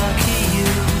 oh, lucky you.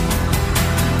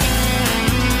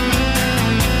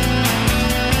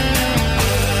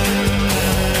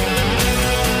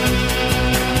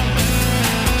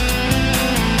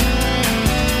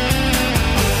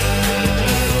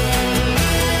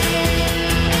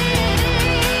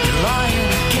 You're lying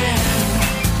again.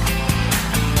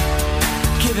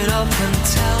 Give it up and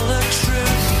tell the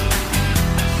truth.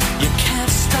 You can't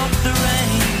stop the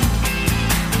rain.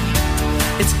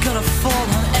 It's gonna fall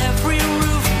on every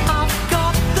roof. I've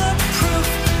got the proof,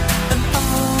 and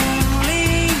only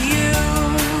you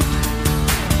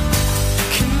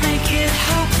can make it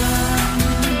happen.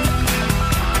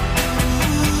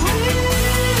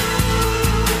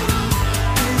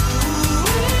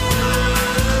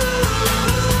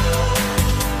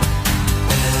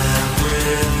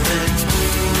 Everything's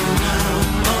blue now.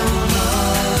 Oh,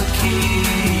 lucky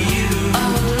you.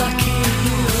 Oh, lucky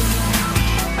you.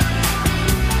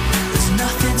 There's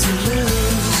nothing to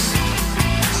lose.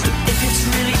 So if it's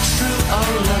really true,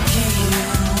 oh, lucky you.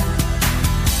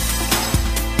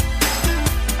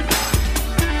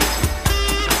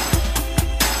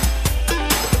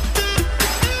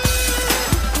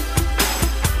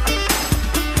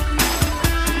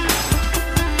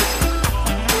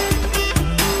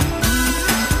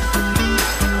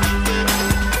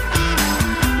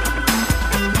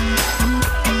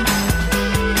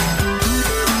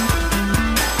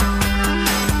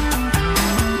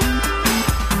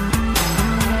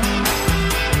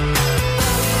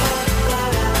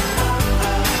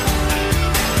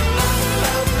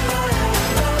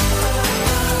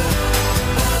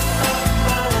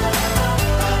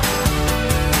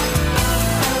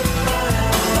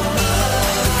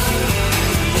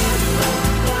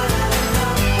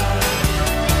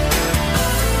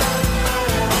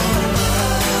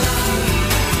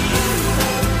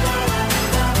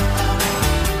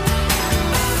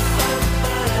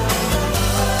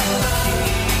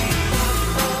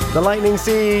 The Lightning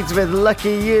Seeds with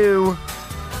Lucky You.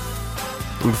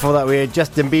 And before that we had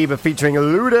Justin Bieber featuring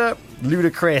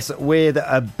Ludacris with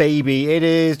A Baby. It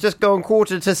is just gone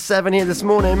 6:45 here this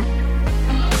morning.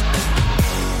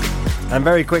 And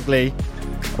very quickly,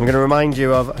 I'm going to remind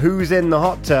you of who's in the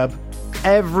hot tub.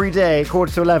 Every day,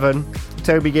 10:45,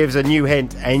 Toby gives a new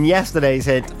hint. And yesterday's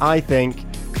hint, I think,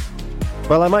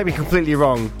 well, I might be completely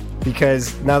wrong,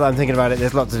 because now that I'm thinking about it,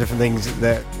 there's lots of different things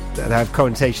that have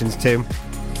connotations too.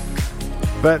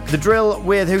 But the drill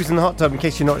with Who's in the Hot Tub, in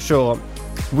case you're not sure,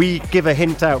 we give a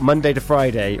hint out Monday to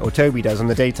Friday, or Toby does on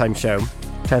the daytime show,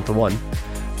 10 to 1.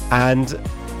 And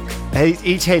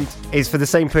each hint is for the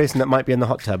same person that might be in the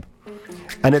hot tub.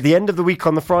 And at the end of the week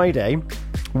on the Friday,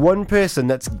 one person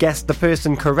that's guessed the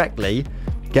person correctly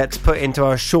gets put into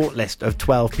our shortlist of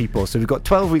 12 people. So we've got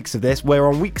 12 weeks of this. We're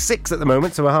on week 6 at the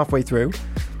moment, so we're halfway through.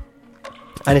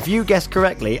 And if you guess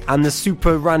correctly and the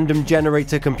super random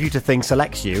generator computer thing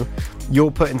selects you, you're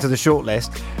put into the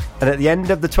shortlist. And at the end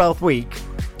of the 12th week,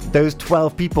 those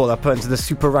 12 people are put into the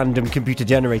super random computer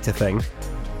generator thing.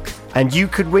 And you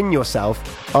could win yourself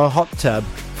a hot tub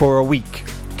for a week,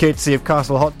 courtesy of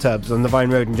Castle Hot Tubs on the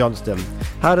Vine Road in Johnston.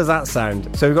 How does that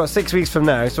sound? So we've got 6 weeks from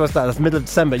now, so what's that? That's middle of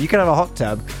December. You can have a hot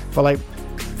tub for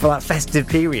that festive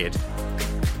period.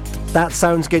 That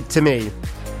sounds good to me.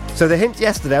 So the hint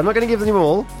yesterday, I'm not going to give them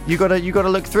all. You got to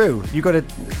look through. You got to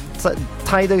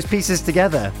tie those pieces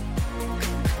together.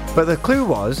 But the clue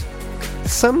was,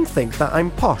 some think that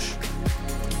I'm posh,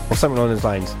 or something along those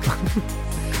lines.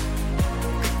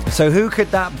 So who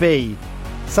could that be?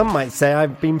 Some might say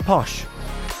I've been posh.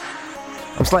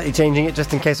 I'm slightly changing it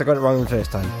just in case I got it wrong the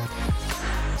first time.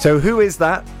 So who is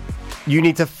that? You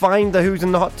need to find the Who's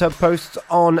in the Hot Tub posts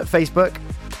on Facebook.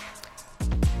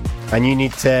 And you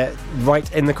need to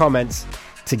write in the comments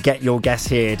to get your guess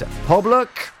heard. Public.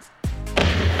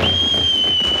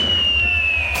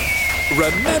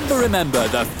 Remember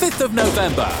the 5th of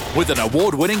November with an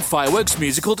award-winning fireworks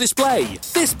musical display.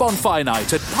 This bonfire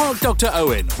night at Park Dr.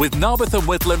 Owen with Narberth and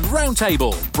Whitland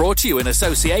Roundtable, brought to you in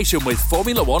association with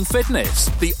Formula One Fitness,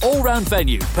 the all-round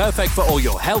venue perfect for all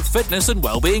your health, fitness and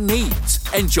well-being needs.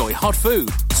 Enjoy hot food,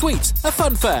 sweets, a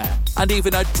fun fair, and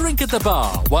even a drink at the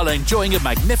bar while enjoying a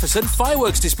magnificent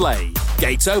fireworks display.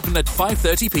 Gates open at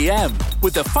 5:30pm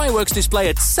with the fireworks display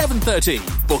at 7:30.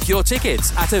 Book your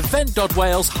tickets at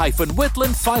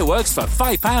event.wales-Whitland Fireworks for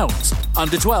 £5.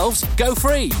 Under 12s, go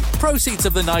free. Proceeds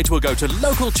of the night will go to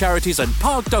local charities and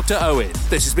Park Dr. Owen.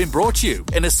 This has been brought to you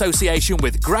in association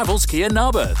with Gravels Kia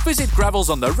Narberth. Visit Gravels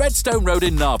on the Redstone Road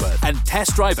in Narberth and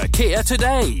test drive a Kia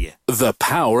today. The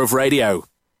power of radio.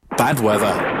 Bad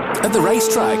weather. At the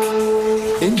racetrack.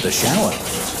 In the shower.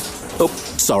 Oh,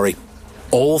 sorry.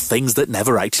 All things that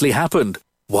never actually happened.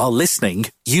 While listening,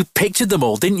 you pictured them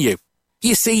all, didn't you?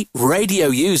 You see, radio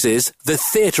uses the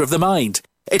theatre of the mind.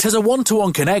 It has a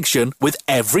one-to-one connection with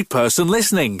every person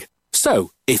listening.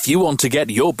 So, if you want to get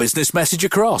your business message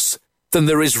across, then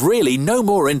there is really no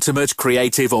more intimate,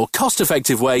 creative or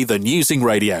cost-effective way than using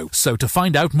radio. So to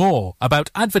find out more about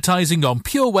advertising on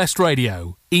Pure West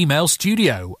Radio, email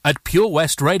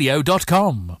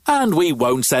studio@purewestradio.com. And we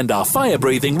won't send our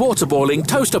fire-breathing, water-boiling,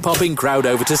 toaster-popping crowd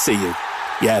over to see you.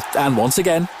 Yeah, and once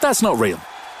again, that's not real.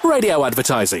 Radio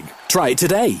advertising. Try it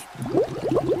today.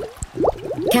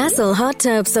 Castle Hot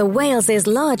Tubs are Wales's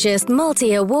largest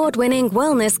multi-award-winning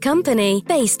wellness company,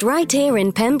 based right here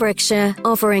in Pembrokeshire,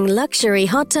 offering luxury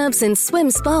hot tubs and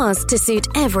swim spas to suit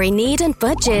every need and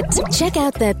budget. Check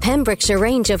out their Pembrokeshire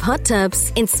range of hot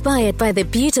tubs, inspired by the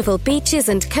beautiful beaches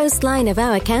and coastline of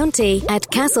our county, at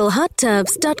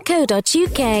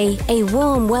castlehottubs.co.uk. A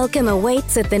warm welcome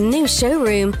awaits at the new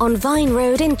showroom on Vine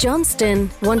Road in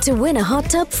Johnston. Want to win a hot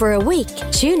tub for a week?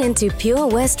 Tune into Pure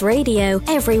West Radio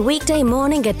every weekday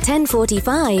morning at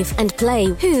 10:45 and play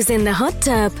Who's in the Hot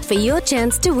Tub for your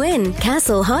chance to win.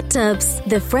 Castle Hot Tubs,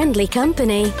 the friendly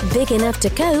company, big enough to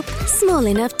cope, small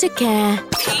enough to care.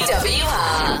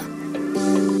 PWR.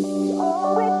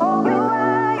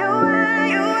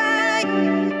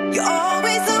 You're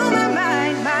always on my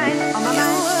mind, on my mind. You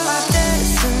were my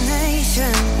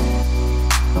destination,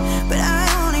 but I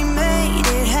only made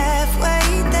it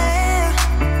halfway there.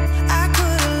 I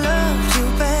could've loved you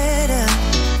better.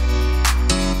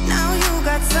 Now you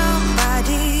got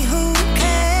somebody who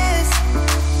cares.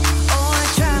 Oh, I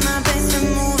try my best to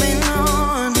moving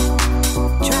on.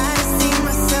 Try to see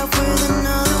myself with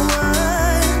another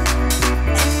one.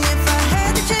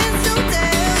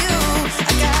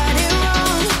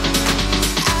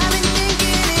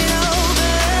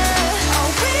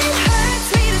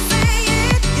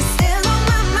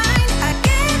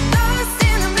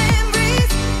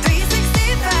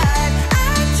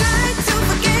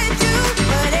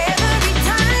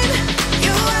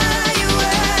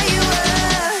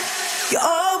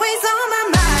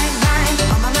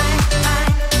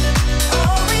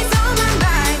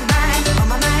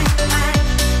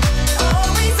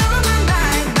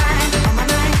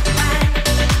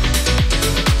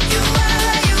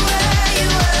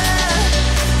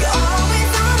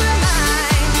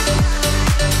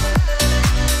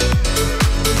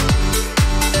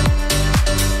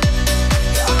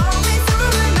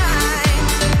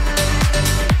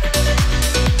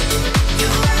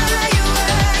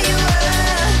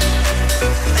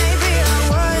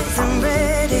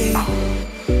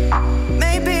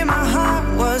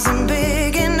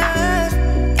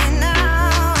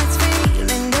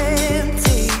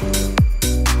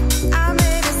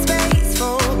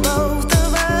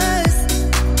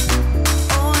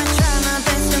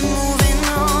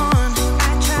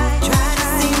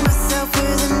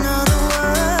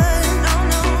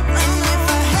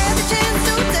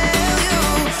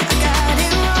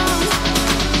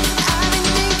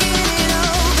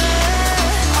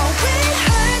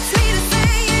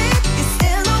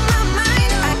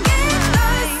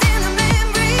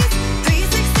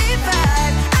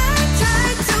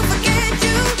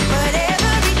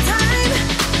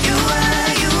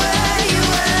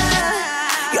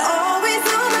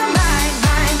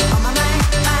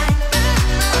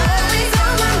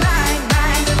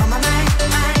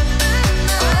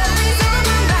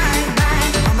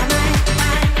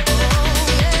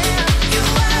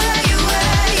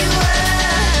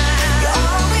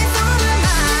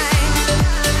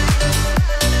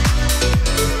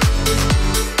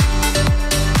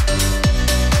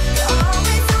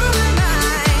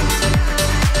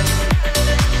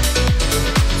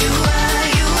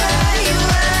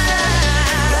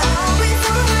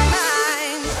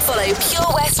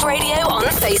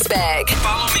 music.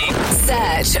 Follow me.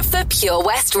 Search for Pure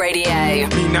West Radio.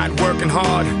 Me not working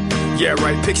hard. Yeah,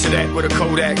 right, picture that with a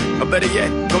Kodak. Or better yet,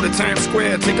 go to Times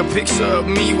Square, take a picture of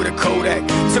me with a Kodak.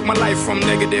 Took my life from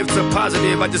negative to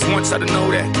positive, I just want y'all to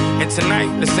know that. And tonight,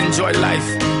 let's enjoy life.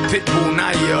 Pitbull,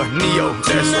 Dyer, Neo,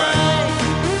 that's right.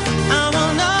 I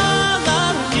want all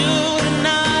of you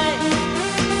tonight.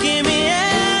 Give me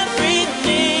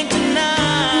everything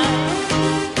tonight.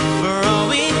 For all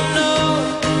we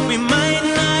know, we might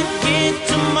not get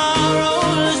tomorrow.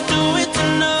 Let's do it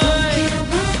tonight.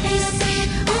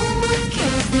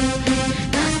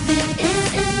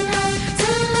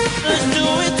 Let's do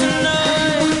it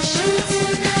tonight.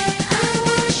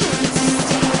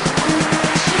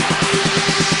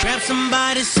 Grab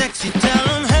somebody sexy, tell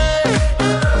them hey.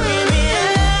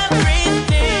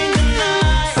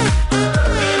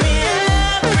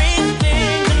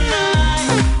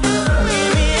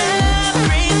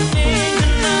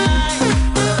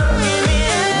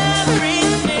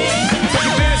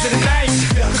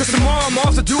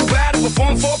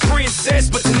 Perform for a princess,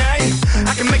 but tonight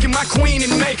I can make you my queen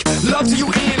and make love to you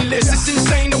endless. It's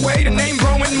insane the way the name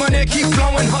growing, money keep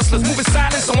flowing. Hustlers moving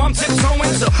silent, so I'm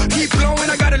tiptoeing. So keep blowing,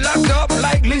 I got it locked up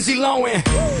like Lindsay Lohan.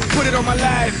 Put it on my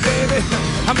life, baby.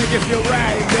 I make it feel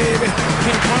right, baby.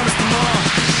 Can't promise tomorrow,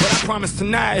 but I promise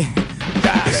tonight.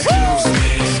 Excuse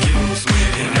me,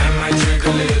 and I might drink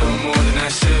a little more than I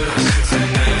should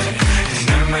tonight. And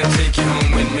I might take you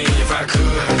home with me if I could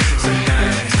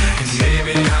tonight.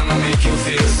 Baby, I'ma make you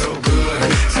feel so good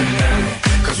tonight.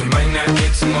 Cause we might not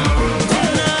get tomorrow.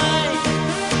 Tonight,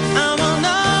 I want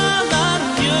all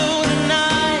of you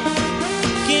tonight.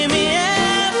 Give me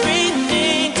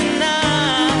everything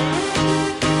tonight.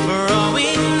 For all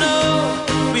we know,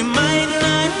 we might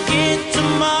not get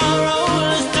tomorrow.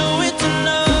 Let's do it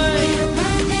tonight.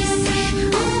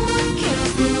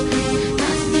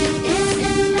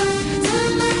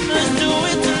 Let's do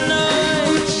it tonight.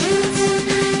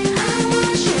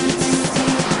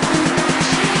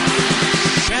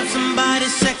 Grab somebody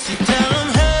sexy, tell them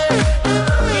hey.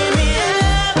 Give me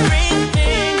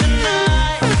everything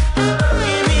tonight.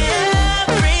 Give me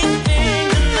everything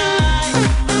tonight.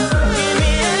 Give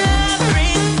me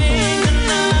everything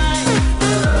tonight.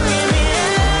 Give me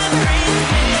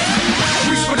everything.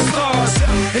 Reach for the stars,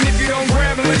 and if you don't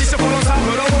grab them, at least you fall on top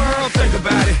of the world. Think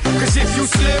about it, cause if you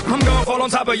slip, I'm gonna fall on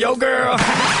top of your girl.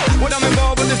 What I'm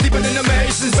involved with is deeper than the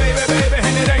Masons, baby,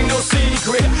 and it ain't no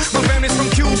secret. My family's from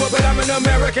Cuba, but I'm an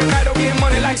American. I don't get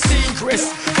money like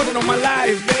secrets. Put it on my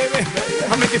life, baby.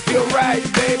 I make it feel right,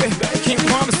 baby. Can't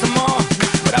promise tomorrow,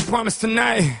 but I promise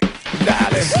tonight,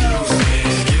 darling.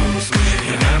 Excuse me,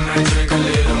 and I might drink a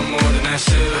little more than I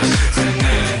should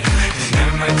tonight. And I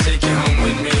might take you home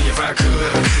with me if I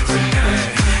could tonight.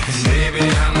 And baby,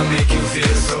 I'ma make you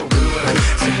feel so good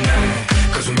tonight.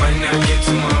 Cause we might not get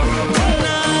tomorrow.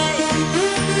 Tonight,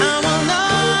 I want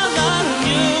all of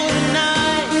you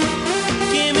tonight.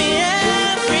 Give me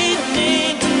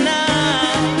everything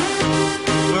tonight.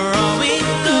 For all we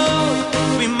know,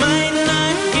 we might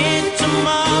not get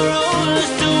tomorrow.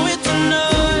 Let's do it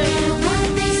tonight.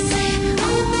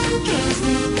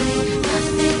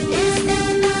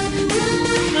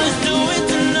 Let's do it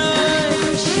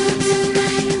tonight.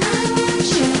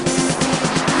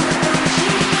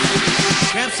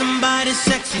 Grab somebody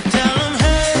sexy, tell them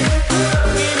hey.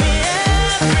 Give me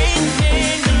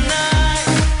everything tonight.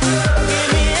 Give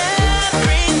me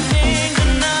everything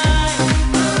tonight.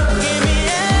 Give me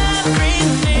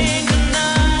everything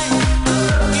tonight.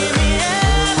 Give me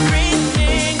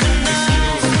everything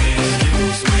tonight.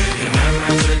 Excuse me, and I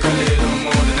might drink a little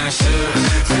more than I should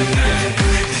tonight.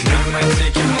 And I might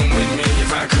take you home with me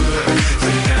if I could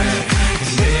tonight.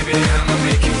 And baby, I'ma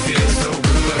make you feel so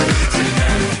good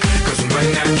tonight. Cause we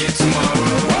might not get tomorrow.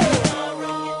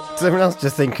 Does everyone else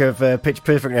just think of Pitch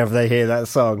Perfect whenever they hear that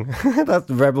song? That's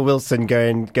Rebel Wilson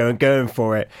going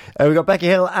for it. We've got Becky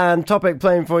Hill and Topic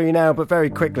playing for you now, but very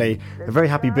quickly, a very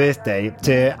happy birthday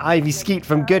to Ivy Skeet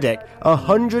from Goodwick,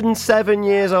 107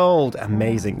 years old.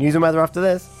 Amazing. News and weather after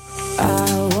this.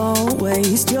 I won't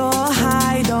waste your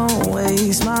high, don't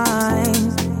waste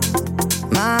mine.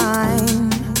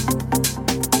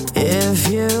 If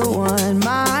you want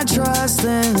my trust,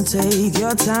 then take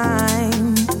your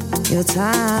time. Late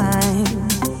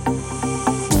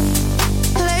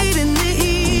in the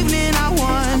evening, I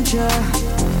want you.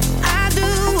 I do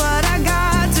what I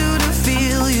got to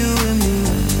feel you and me.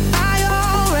 I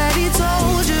already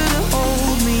told you to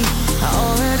hold me. I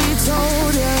already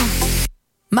told you.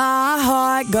 My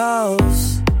heart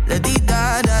goes la di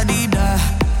da da di da,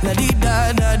 la di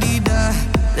da da di da,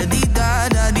 la di da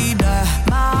da di da.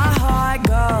 My heart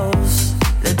goes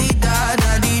la di da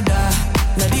da di da,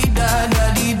 la di da.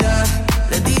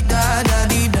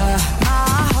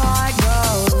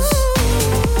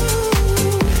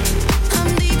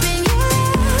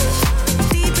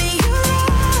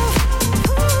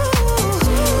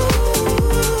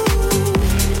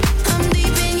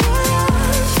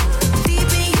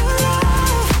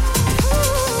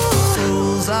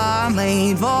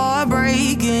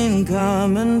 can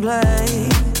come and play,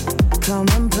 come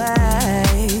and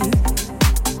play.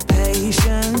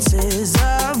 Patience is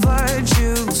a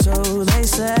virtue, so they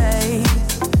say,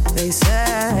 they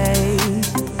say.